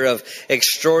 We'll hear of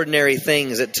extraordinary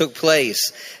things that took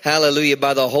place. Hallelujah.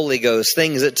 By the Holy Ghost.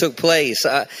 Things that took place.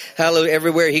 Hallelujah.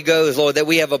 Everywhere he goes, Lord, that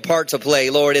we have a part to play,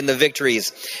 Lord, in the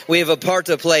victories. We have a part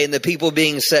to play in the people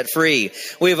being set free.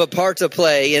 We have a part to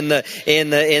play in the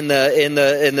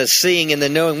seeing and the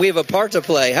knowing. We have a part to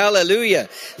play. Hallelujah.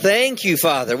 Thank you,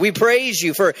 Father. We praise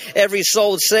you for every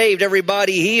soul saved,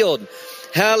 everybody healed.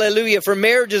 Hallelujah. For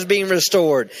marriages being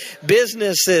restored.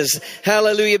 Businesses,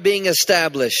 hallelujah, being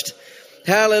established.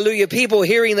 Hallelujah. People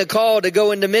hearing the call to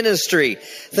go into ministry.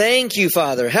 Thank you,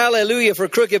 Father. Hallelujah. For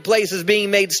crooked places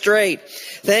being made straight.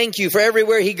 Thank you for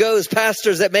everywhere he goes.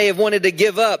 Pastors that may have wanted to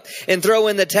give up and throw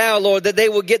in the towel, Lord, that they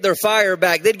will get their fire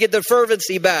back. They'd get their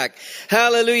fervency back.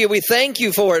 Hallelujah. We thank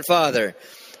you for it, Father.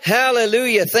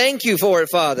 Hallelujah. Thank you for it,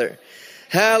 Father.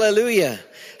 Hallelujah.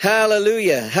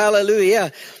 Hallelujah.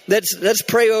 Hallelujah. Let's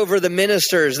pray over the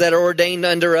ministers that are ordained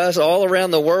under us all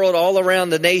around the world, all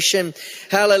around the nation.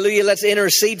 Hallelujah. Let's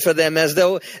intercede for them as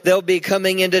though they'll be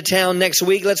coming into town next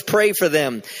week. Let's pray for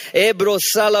them. Ebro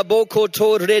salaboko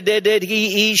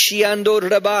torrededi ishiando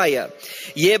rabaya.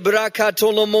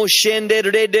 Yebrakatolomo shende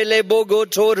redele bogo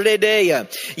torredeya.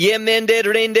 Yemende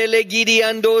rendele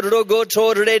gidiando rogo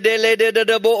torredele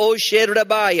dedabo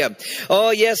osherabaya. Oh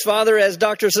yes, Father, as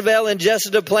Dr. Savelle and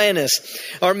Jessica Planis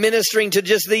are ministering to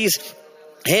just these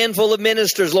handful of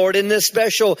ministers, Lord, in this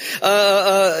special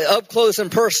up close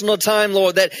and personal time,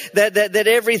 Lord, that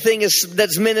everything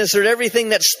that's ministered, everything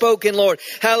that's spoken, Lord,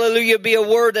 hallelujah, be a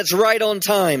word that's right on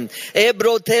time.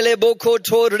 Ebro teleboko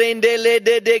torrendele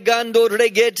de gando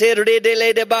regete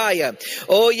redele de baya.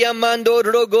 O yamando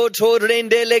rogo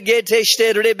torrendele gete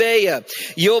shterbeya.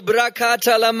 Yo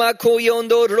brakata lamako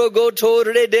yondo rogo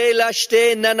torrede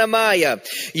lashte nanamaya.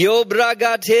 Yo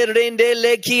bragate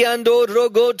rendele kiando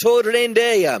rogo torrende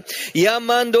Rebeya.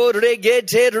 Yamando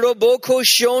regete roboko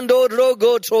shondo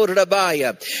rogoto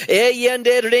rabaya.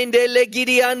 Eyende rende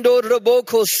legidiando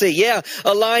roboko se. Yeah,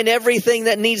 align everything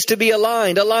that needs to be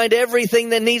aligned. Align everything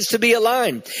that needs to be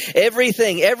aligned.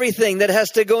 Everything that has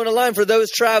to go in a line for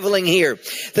those traveling here.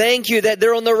 Thank you that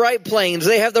they're on the right planes.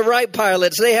 They have the right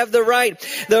pilots. They have the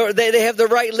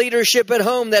right leadership at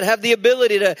home that have the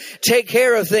ability to take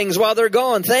care of things while they're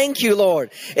gone. Thank you,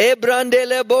 Lord.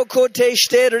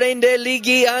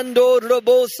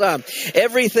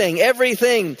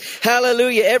 Everything.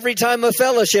 Hallelujah. Every time of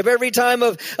fellowship, every time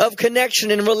of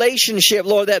connection and relationship,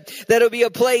 Lord, that'll be a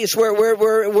place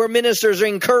where ministers are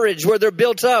encouraged, where they're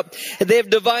built up. They have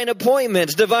divine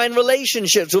appointments, divine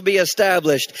relationships will be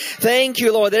established. Thank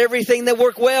you, Lord, that everything that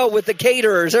work well with the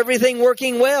caterers, everything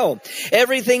working well.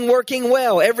 Every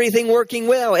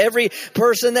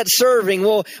person that's serving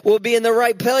will be in the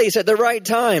right place at the right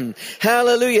time.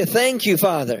 Hallelujah. Thank you,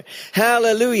 Father.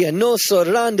 Hallelujah. No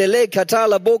sorandele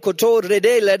katala boko torre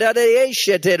de la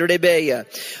dadeshete rebeya.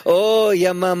 Oh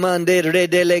yamamande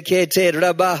redele kete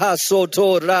rabaha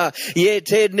sotora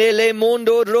yete nele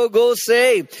mondo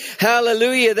rogose.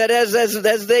 Hallelujah. That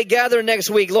as they gather next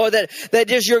week, Lord, that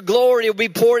just your glory will be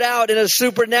poured out in a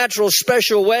supernatural,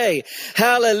 special way.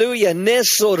 Hallelujah.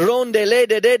 Neso rondele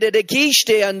de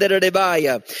kishte andere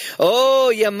rebaya.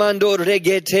 Oh yamando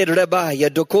regete rebaya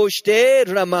dokoshte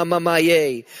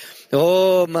ramamamaye.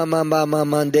 Oh mama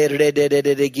mande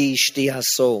de gishti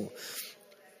aso.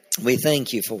 We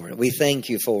thank you for it. We thank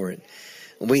you for it.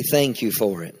 We thank you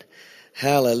for it.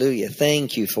 Hallelujah.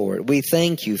 Thank you for it. We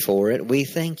thank you for it. We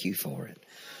thank you for it.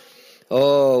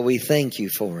 Oh, we thank you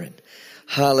for it.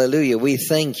 Hallelujah. We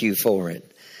thank you for it.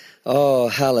 Oh,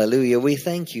 hallelujah. We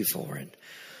thank you for it.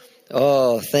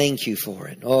 Oh, thank you for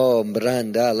it. Oh,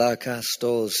 branda la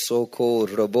castos soco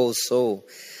roboso.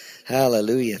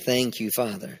 Hallelujah. Thank you,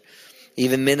 Father.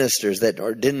 Even ministers that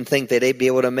didn't think that they'd be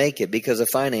able to make it because of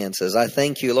finances. I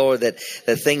thank you, Lord, that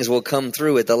things will come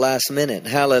through at the last minute.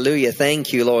 Hallelujah.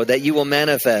 Thank you, Lord, that you will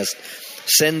manifest.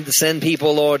 Send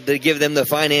people, Lord, to give them the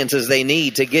finances they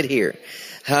need to get here.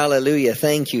 Hallelujah.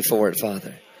 Thank you for it,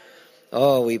 Father.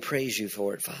 Oh, we praise you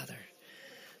for it, Father.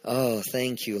 Oh,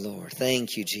 thank you, Lord.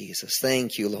 Thank you, Jesus.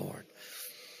 Thank you, Lord.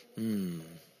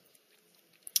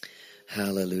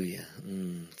 Hallelujah.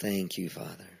 Thank you,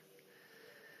 Father.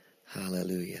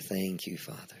 Hallelujah. Thank you,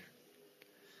 Father.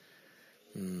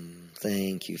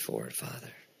 Thank you for it,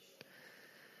 Father.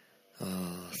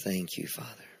 Oh, thank you,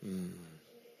 Father.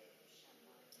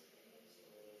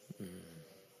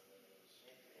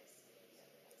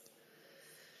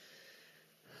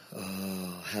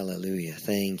 Oh, hallelujah.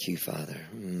 Thank you, Father.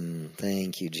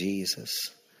 Thank you,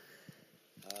 Jesus.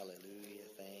 Hallelujah.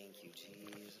 Thank you,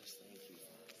 Jesus.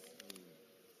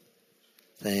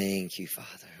 Thank you,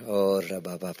 Father. Oh,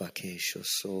 rabababakesho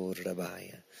so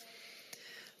rabaya.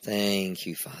 Thank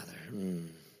you, Father.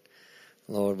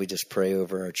 Lord, we just pray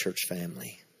over our church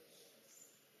family.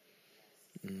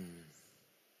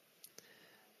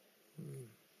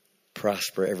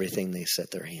 Prosper everything they set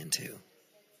their hand to.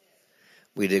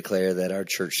 We declare that our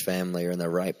church family are in the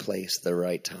right place at the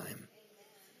right time.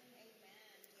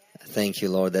 Thank you,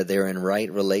 Lord, that they're in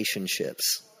right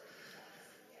relationships.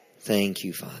 Thank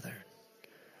you, Father.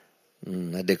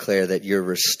 I declare that you're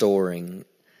restoring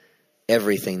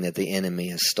everything that the enemy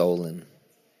has stolen.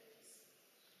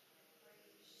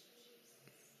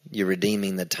 You're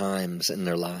redeeming the times in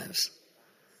their lives.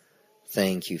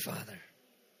 Thank you, Father.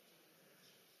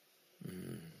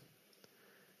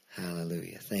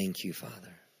 Hallelujah. Thank you,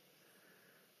 Father.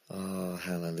 Oh,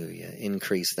 hallelujah.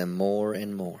 Increase them more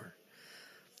and more.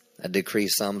 I decree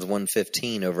Psalms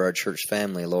 115 over our church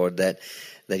family, Lord, that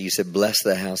you said, bless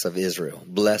the house of Israel.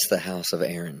 Bless the house of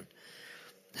Aaron.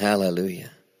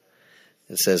 Hallelujah.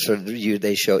 It says, for you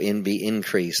they shall be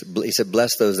increased. He said,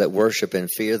 bless those that worship and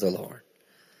fear the Lord.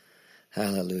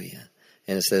 Hallelujah.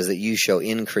 And it says that you shall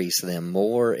increase them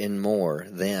more and more,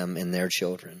 them and their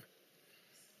children.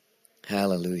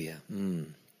 Hallelujah.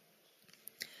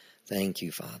 Thank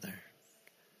you, Father.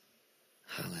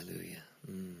 Hallelujah.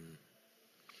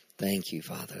 Thank you,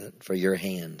 Father, for your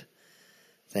hand.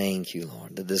 Thank you,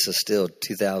 Lord, that this is still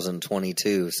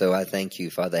 2022. So I thank you,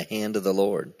 Father. The hand of the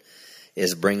Lord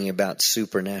is bringing about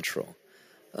supernatural,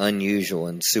 unusual,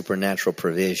 and supernatural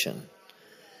provision.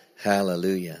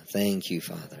 Hallelujah. Thank you,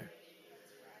 Father.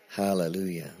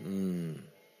 Hallelujah.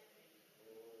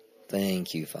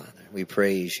 Thank you, Father. We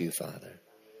praise you, Father.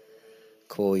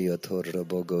 Thank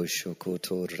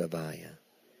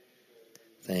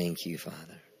you,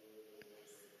 Father.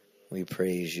 We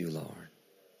praise you, Lord.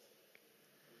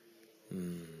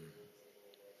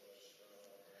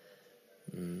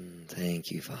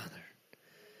 Thank you, Father.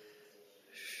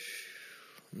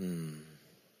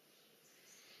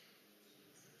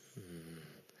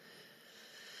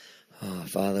 Oh,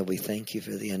 Father, we thank you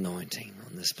for the anointing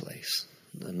on this place.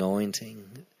 The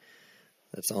anointing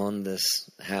that's on this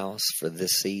house for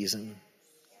this season.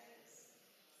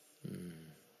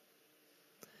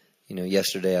 You know,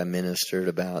 yesterday I ministered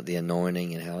about the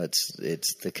anointing and how it's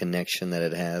the connection that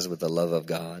it has with the love of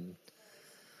God.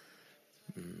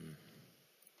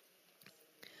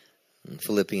 In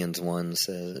Philippians 1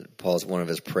 says, Paul's one of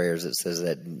his prayers, it says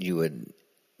that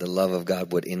the love of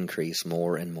God would increase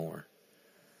more and more.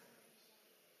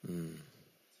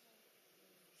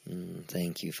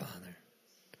 Thank you, Father.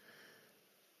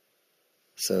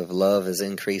 So if love is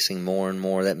increasing more and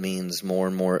more, that means more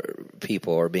and more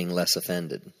people are being less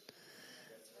offended.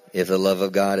 If the love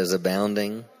of God is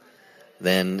abounding,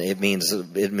 then it means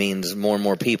more and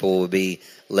more people will be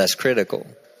less critical.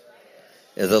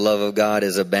 If the love of God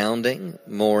is abounding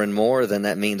more and more, then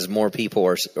that means more people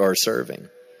are serving.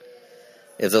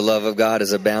 If the love of God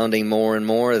is abounding more and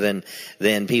more, then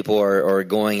people are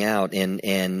going out and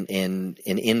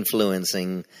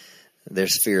influencing their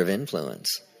sphere of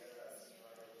influence.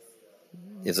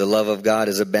 If the love of God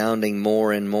is abounding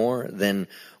more and more, then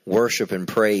worship and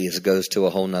praise goes to a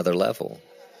whole nother level.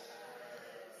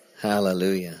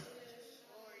 Hallelujah.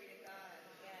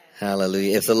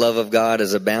 Hallelujah. If the love of God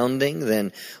is abounding,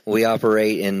 then we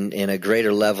operate in a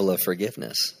greater level of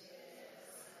forgiveness.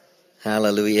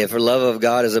 Hallelujah. If the love of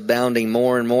God is abounding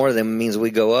more and more, then it means we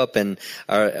go up in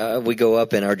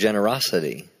our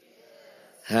generosity.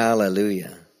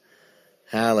 Hallelujah.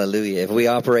 Hallelujah. If we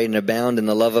operate and abound in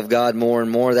the love of God more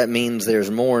and more, that means there's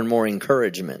more and more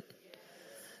encouragement.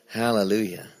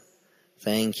 Hallelujah.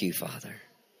 Thank you, Father.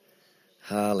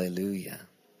 Hallelujah.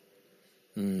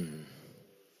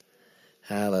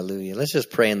 Hallelujah. Let's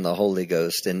just pray in the Holy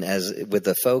Ghost, and as with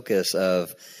the focus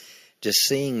of just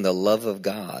seeing the love of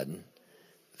God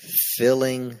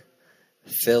filling,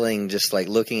 just like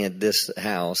looking at this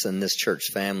house and this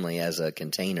church family as a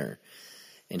container,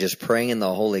 and just praying in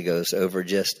the Holy Ghost over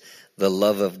just the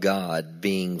love of God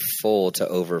being full to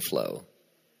overflow.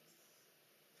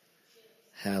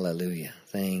 Hallelujah.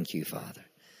 Thank you, Father.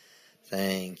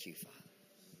 Thank you, Father.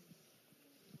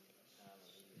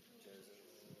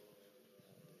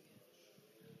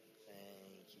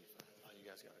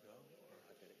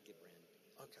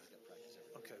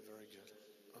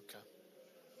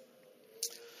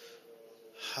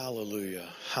 Hallelujah.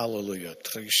 Hallelujah.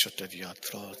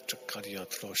 Trishatiatra,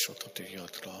 Chakariatra,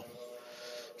 Shotatiatra,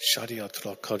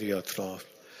 Shadiatra, Kariatra,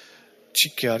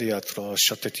 Chikariatra,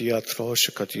 Shatatiatra,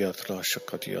 Shakatiatra,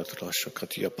 Shakatiatra,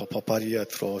 Shakatia,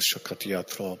 Papapariatra,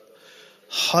 Shakatiatra,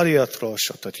 Hariatra,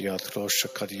 Shatatiatra,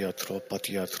 Shakariatra,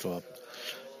 Patiatra,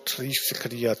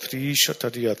 Trishakariatri,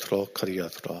 Shatadiatra,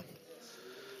 Kariatra.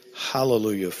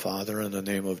 Hallelujah, Father, in the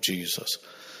name of Jesus.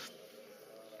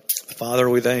 Father,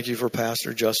 we thank you for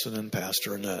Pastor Justin and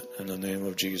Pastor Annette in the name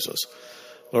of Jesus.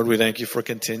 Lord, we thank you for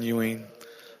continuing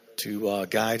to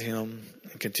guide him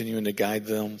and continuing to guide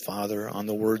them, Father, on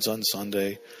the words on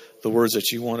Sunday, the words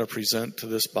that you want to present to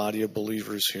this body of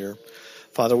believers here.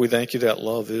 Father, we thank you that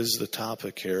love is the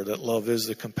topic here, that love is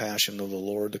the compassion of the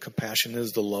Lord. The compassion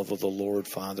is the love of the Lord,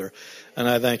 Father. And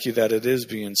I thank you that it is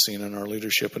being seen in our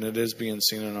leadership and it is being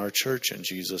seen in our church in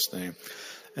Jesus' name.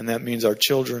 And that means our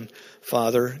children,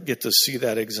 Father, get to see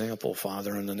that example,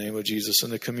 Father, in the name of Jesus.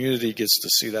 And the community gets to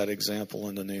see that example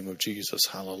in the name of Jesus.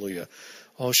 Hallelujah.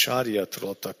 Oh,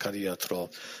 Shadiatro,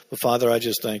 Takariatro. But Father, I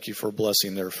just thank you for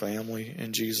blessing their family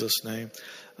in Jesus' name.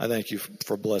 I thank you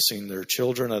for blessing their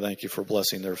children. I thank you for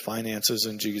blessing their finances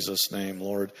in Jesus' name,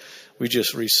 Lord. We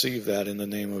just receive that in the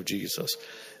name of Jesus.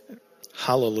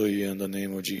 Hallelujah, in the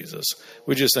name of Jesus.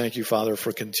 We just thank you, Father,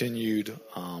 for continued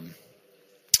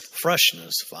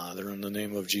freshness, Father, in the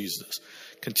name of Jesus.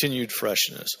 Continued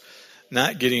freshness.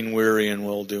 Not getting weary and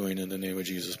well-doing in the name of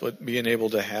Jesus, but being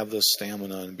able to have the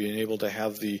stamina and being able to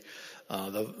have the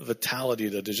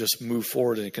vitality to just move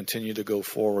forward and continue to go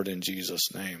forward in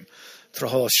Jesus' name.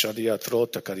 Father,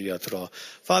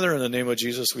 in the name of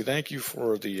Jesus, we thank you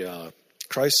for the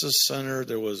crisis center.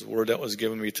 There was word that was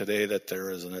given me today that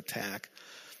there is an attack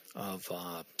of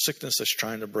sickness that's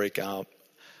trying to break out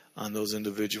on those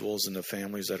individuals and the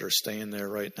families that are staying there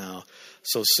right now.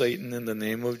 So Satan, in the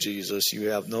name of Jesus, you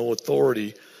have no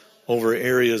authority over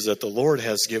areas that the Lord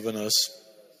has given us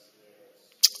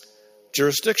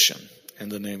jurisdiction in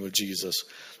the name of Jesus.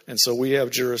 And so we have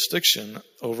jurisdiction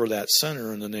over that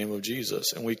center in the name of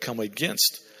Jesus. And we come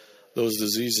against those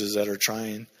diseases that are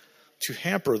trying to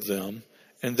hamper them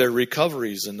and their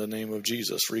recoveries in the name of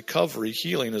Jesus. Recovery,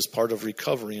 healing is part of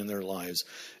recovery in their lives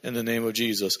in the name of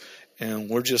Jesus. And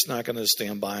we're just not going to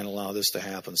stand by and allow this to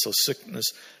happen. So sickness,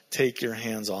 take your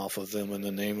hands off of them in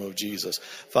the name of Jesus.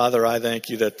 Father, I thank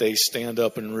you that they stand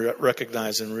up and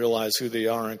recognize and realize who they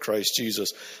are in Christ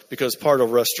Jesus, because part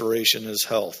of restoration is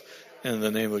health in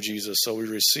the name of Jesus. So we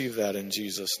receive that in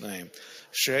Jesus' name.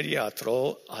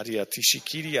 Shadiatro,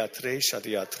 ariatishikiriatre,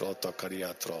 shadiatro,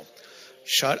 tokariatro.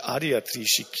 Shad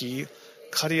ariatrishiki,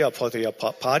 kariapodia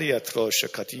pariatro,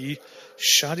 shakati,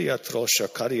 shadiatro,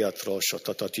 shakariatro,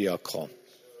 shotatatiako.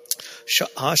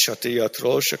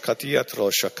 Shatiatro,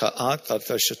 shakatiatro,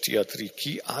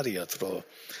 shakaatashatiatriki, ariatro.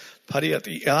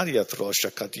 Pariati ariatro,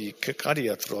 shakati,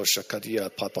 kariatro, shakadia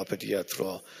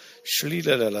papapediatro.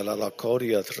 Shlila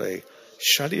coriatre.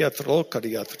 Shadiatro,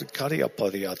 kariatri,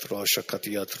 kariapodiatro,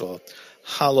 shakatiatro.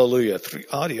 Hallelujah.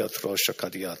 Triadiatro,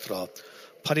 shakadiatro.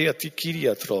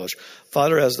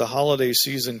 Father, as the holiday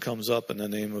season comes up in the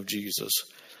name of Jesus,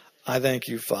 I thank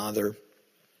you, Father,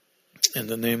 in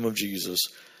the name of Jesus,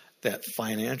 that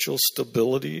financial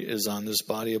stability is on this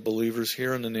body of believers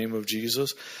here in the name of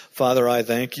Jesus. Father, I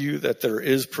thank you that there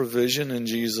is provision in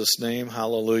Jesus' name.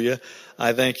 Hallelujah.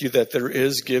 I thank you that there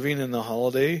is giving in the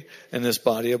holiday in this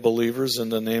body of believers in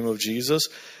the name of Jesus.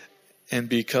 And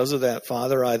because of that,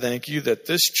 Father, I thank you that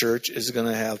this church is going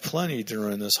to have plenty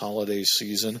during this holiday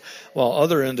season. While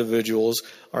other individuals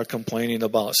are complaining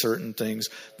about certain things,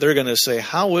 they're going to say,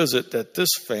 how is it that this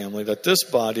family, that this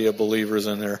body of believers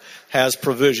in there has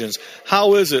provisions?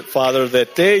 How is it, Father,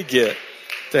 that they get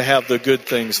to have the good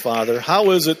things, Father?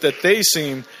 How is it that they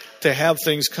seem to have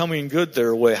things coming good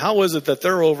their way? How is it that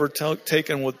they're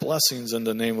overtaken with blessings in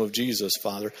the name of Jesus,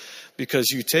 Father? Because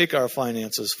you take our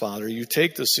finances, Father, you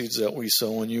take the seeds that we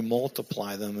sow and you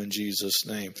multiply them in Jesus'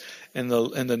 name. And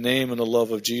the name and the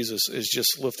love of Jesus is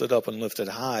just lifted up and lifted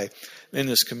high in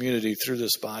this community through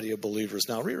this body of believers.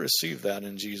 Now we receive that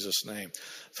in Jesus' name.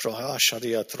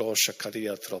 Shadiatro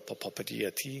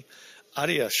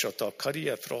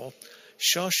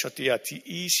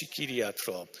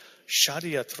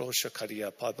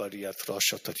shakaria pabariatro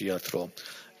shatatiatro.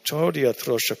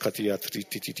 Chodiatro shakatiatri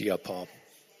titiatiapa.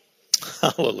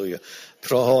 Hallelujah.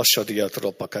 Troho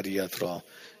shadiatro pakariatro.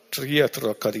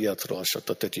 Triatro kariatro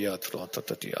shatatatiatro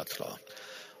tatatiatro.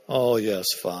 Oh,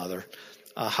 yes, Father.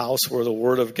 A house where the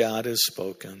word of God is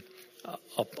spoken.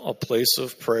 A place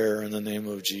of prayer in the name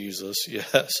of Jesus.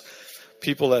 Yes.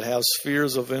 People that have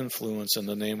spheres of influence in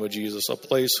the name of Jesus. A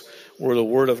place where the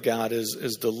word of God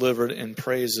is delivered and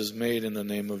praise is made in the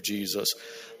name of Jesus.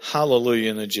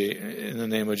 Hallelujah in the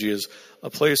name of Jesus.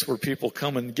 A place where people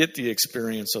come and get the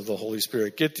experience of the Holy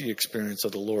Spirit, get the experience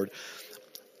of the Lord.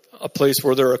 A place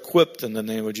where they're equipped in the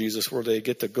name of Jesus, where they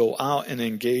get to go out and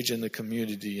engage in the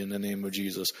community in the name of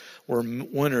Jesus, where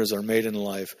winners are made in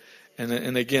life.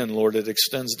 And again, Lord, it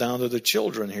extends down to the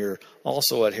children here,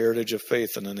 also at Heritage of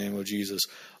Faith in the name of Jesus,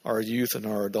 our youth and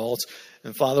our adults.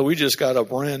 And Father, we just got a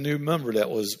brand new member that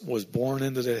was born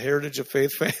into the Heritage of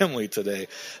Faith family today.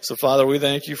 So Father, we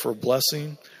thank you for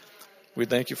blessing. We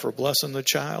thank you for blessing the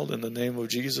child in the name of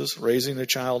Jesus, raising the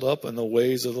child up in the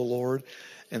ways of the Lord,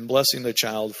 and blessing the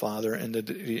child, Father, in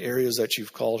the areas that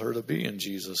you've called her to be in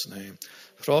Jesus' name.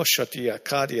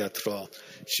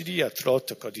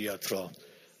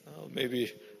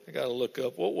 Maybe I got to look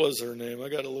up. What was her name? I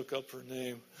got to look up her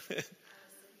name.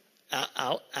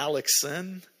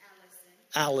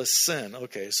 Allison.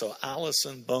 Okay, so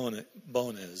Allison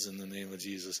Bones in the name of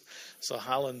Jesus. So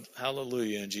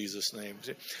hallelujah in Jesus' name.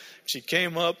 She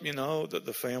came up,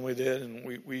 the family did, and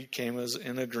we came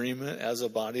in agreement as a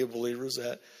body of believers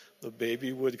that the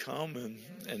baby would come,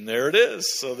 and there it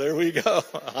is. So there we go.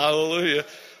 Hallelujah.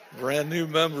 Brand new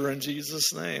member in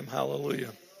Jesus' name.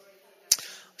 Hallelujah.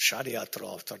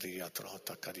 Shadiatro, tariatro,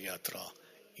 takariatro.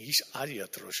 Ish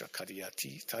ariatro,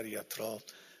 shakariati, tariatro,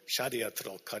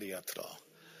 shadiatro, kariatro.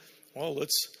 Well,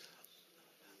 let's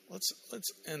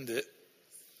end it.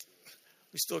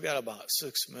 We still got about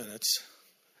 6 minutes.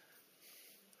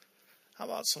 How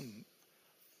about some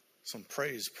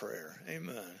praise prayer?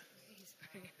 Amen. Praise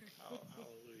prayer.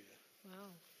 Hallelujah.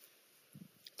 Wow.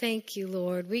 Thank you,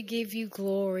 Lord. We give you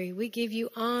glory. We give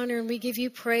you honor, and we give you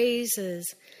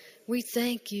praises. We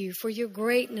thank you for your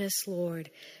greatness, Lord.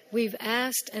 We've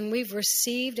asked and we've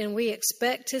received, and we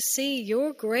expect to see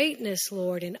your greatness,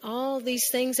 Lord, in all these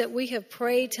things that we have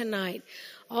prayed tonight.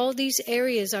 All these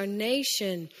areas, our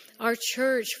nation, our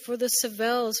church, for the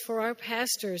Savells, for our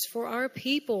pastors, for our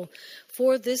people,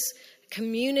 for this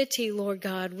community, Lord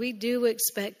God. We do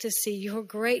expect to see your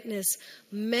greatness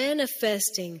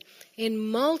manifesting in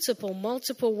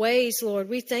multiple ways, Lord.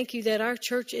 We thank you that our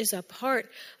church is a part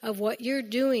of what you're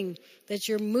doing, that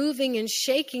you're moving and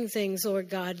shaking things, Lord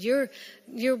God.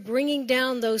 You're bringing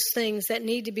down those things that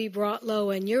need to be brought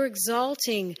low, and you're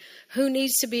exalting who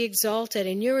needs to be exalted,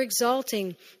 and you're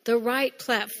exalting the right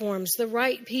platforms, the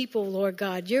right people, Lord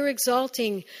God. You're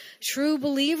exalting true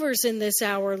believers in this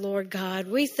hour, Lord God.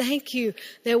 We thank you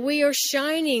that we are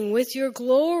shining with your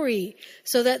glory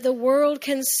so that the world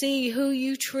can see who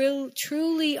you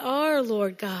truly are,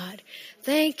 Lord God.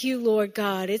 Thank you, Lord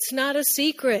God. It's not a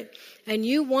secret, and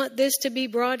you want this to be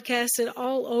broadcasted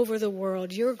all over the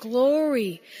world. Your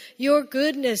glory, your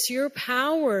goodness, your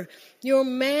power, your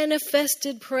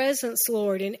manifested presence,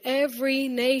 Lord, in every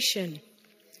nation,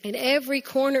 in every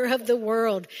corner of the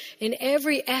world, in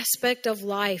every aspect of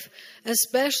life,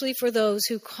 especially for those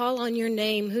who call on your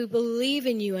name, who believe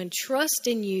in you and trust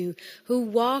in you, who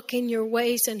walk in your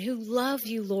ways and who love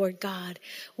you, Lord God.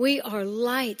 We are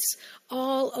lights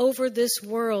all over this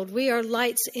world. We are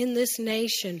lights in this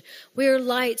nation. We are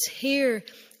lights here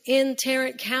in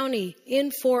Tarrant County, in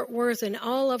Fort Worth, and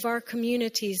all of our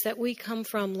communities that we come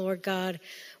from, Lord God.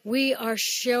 We are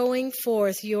showing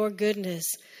forth your goodness.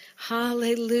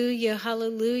 Hallelujah,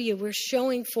 hallelujah. We're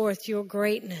showing forth your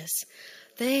greatness.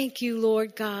 Thank you,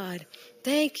 Lord God.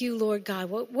 Thank you, Lord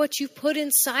God. What you put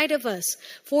inside of us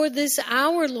for this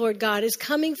hour, Lord God, is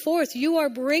coming forth. You are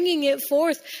bringing it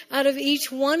forth out of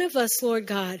each one of us, Lord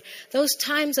God. Those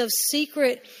times of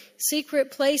secret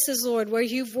places, Lord, where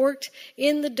you've worked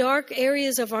in the dark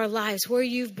areas of our lives, where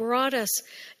you've brought us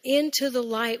into the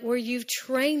light, where you've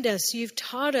trained us, you've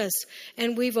taught us,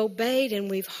 and we've obeyed and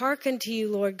we've hearkened to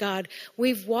you, Lord God.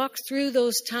 We've walked through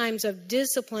those times of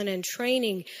discipline and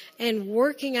training and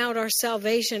working out our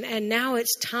salvation, and now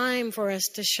it's time for us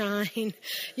to shine.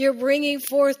 You're bringing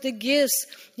forth the gifts.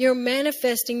 You're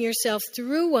manifesting yourself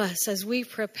through us as we've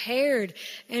prepared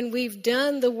and we've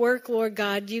done the work, Lord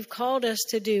God, you've called us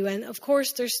to do. And of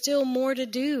course, there's still more to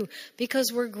do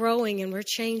because we're growing and we're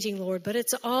changing, Lord. But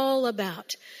it's all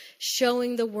about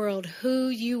showing the world who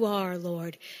you are,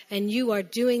 Lord. And you are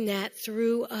doing that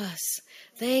through us.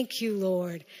 Thank you,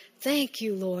 Lord. Thank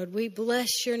you, Lord. We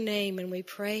bless your name and we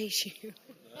praise you.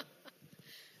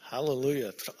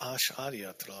 Hallelujah.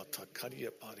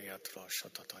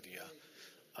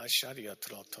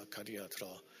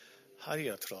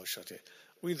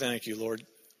 We thank you, Lord,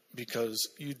 because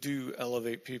you do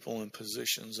elevate people in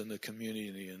positions in the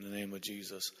community in the name of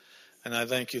Jesus. And I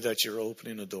thank you that you're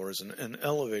opening the doors and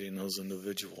elevating those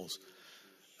individuals,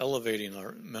 elevating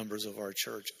our members of our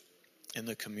church in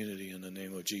the community in the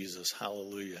name of Jesus.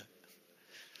 Hallelujah.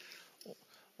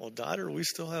 Well, daughter, we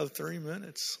still have 3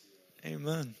 minutes.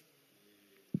 Amen.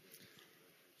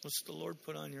 What's the Lord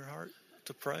put on your heart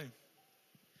to pray?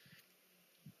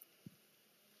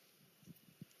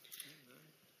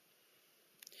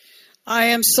 I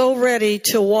am so ready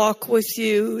to walk with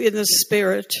you in the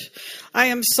Spirit. I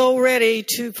am so ready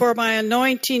for my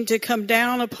anointing to come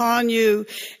down upon you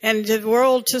and the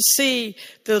world to see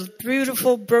the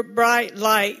beautiful, bright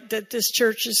light that this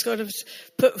church is going to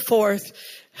put forth.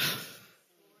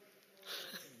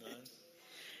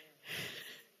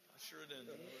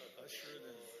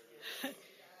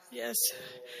 Yes.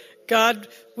 God,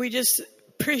 we just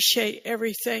appreciate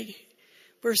everything.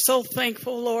 We're so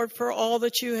thankful, Lord, for all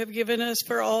that you have given us,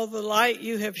 for all the light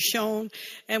you have shown.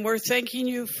 And we're thanking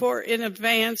you in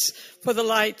advance for the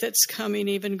light that's coming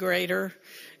even greater.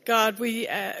 God,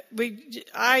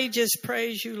 I just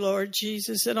praise you, Lord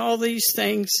Jesus, and all these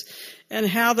things, and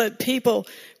how that people,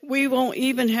 we won't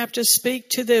even have to speak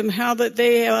to them, how that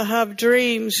they have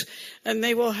dreams and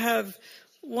they will have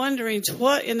wonderings,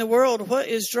 what in the world, what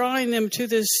is drawing them to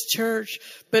this church?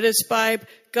 But it's by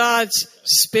God's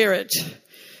Spirit.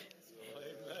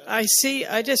 I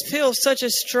just feel such a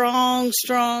strong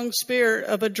spirit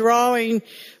of a drawing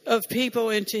of people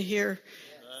into here.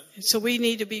 And so we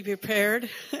need to be prepared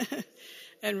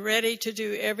and ready to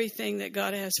do everything that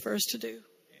God has for us to do.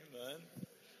 Amen.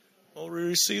 Well, we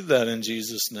receive that in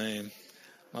Jesus' name.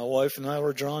 My wife and I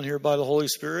were drawn here by the Holy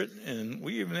Spirit, and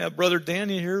we even have Brother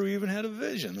Danny here who even had a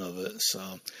vision of it.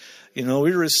 So,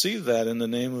 we receive that in the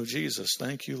name of Jesus.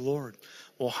 Thank you, Lord.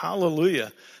 Well,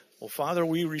 hallelujah. Well, Father,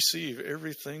 we receive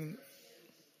everything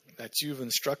that you've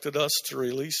instructed us to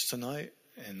release tonight,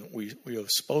 and we have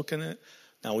spoken it.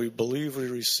 Now we believe we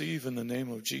receive in the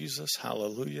name of Jesus.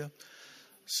 Hallelujah.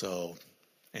 So,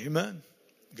 amen.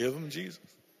 Give him Jesus.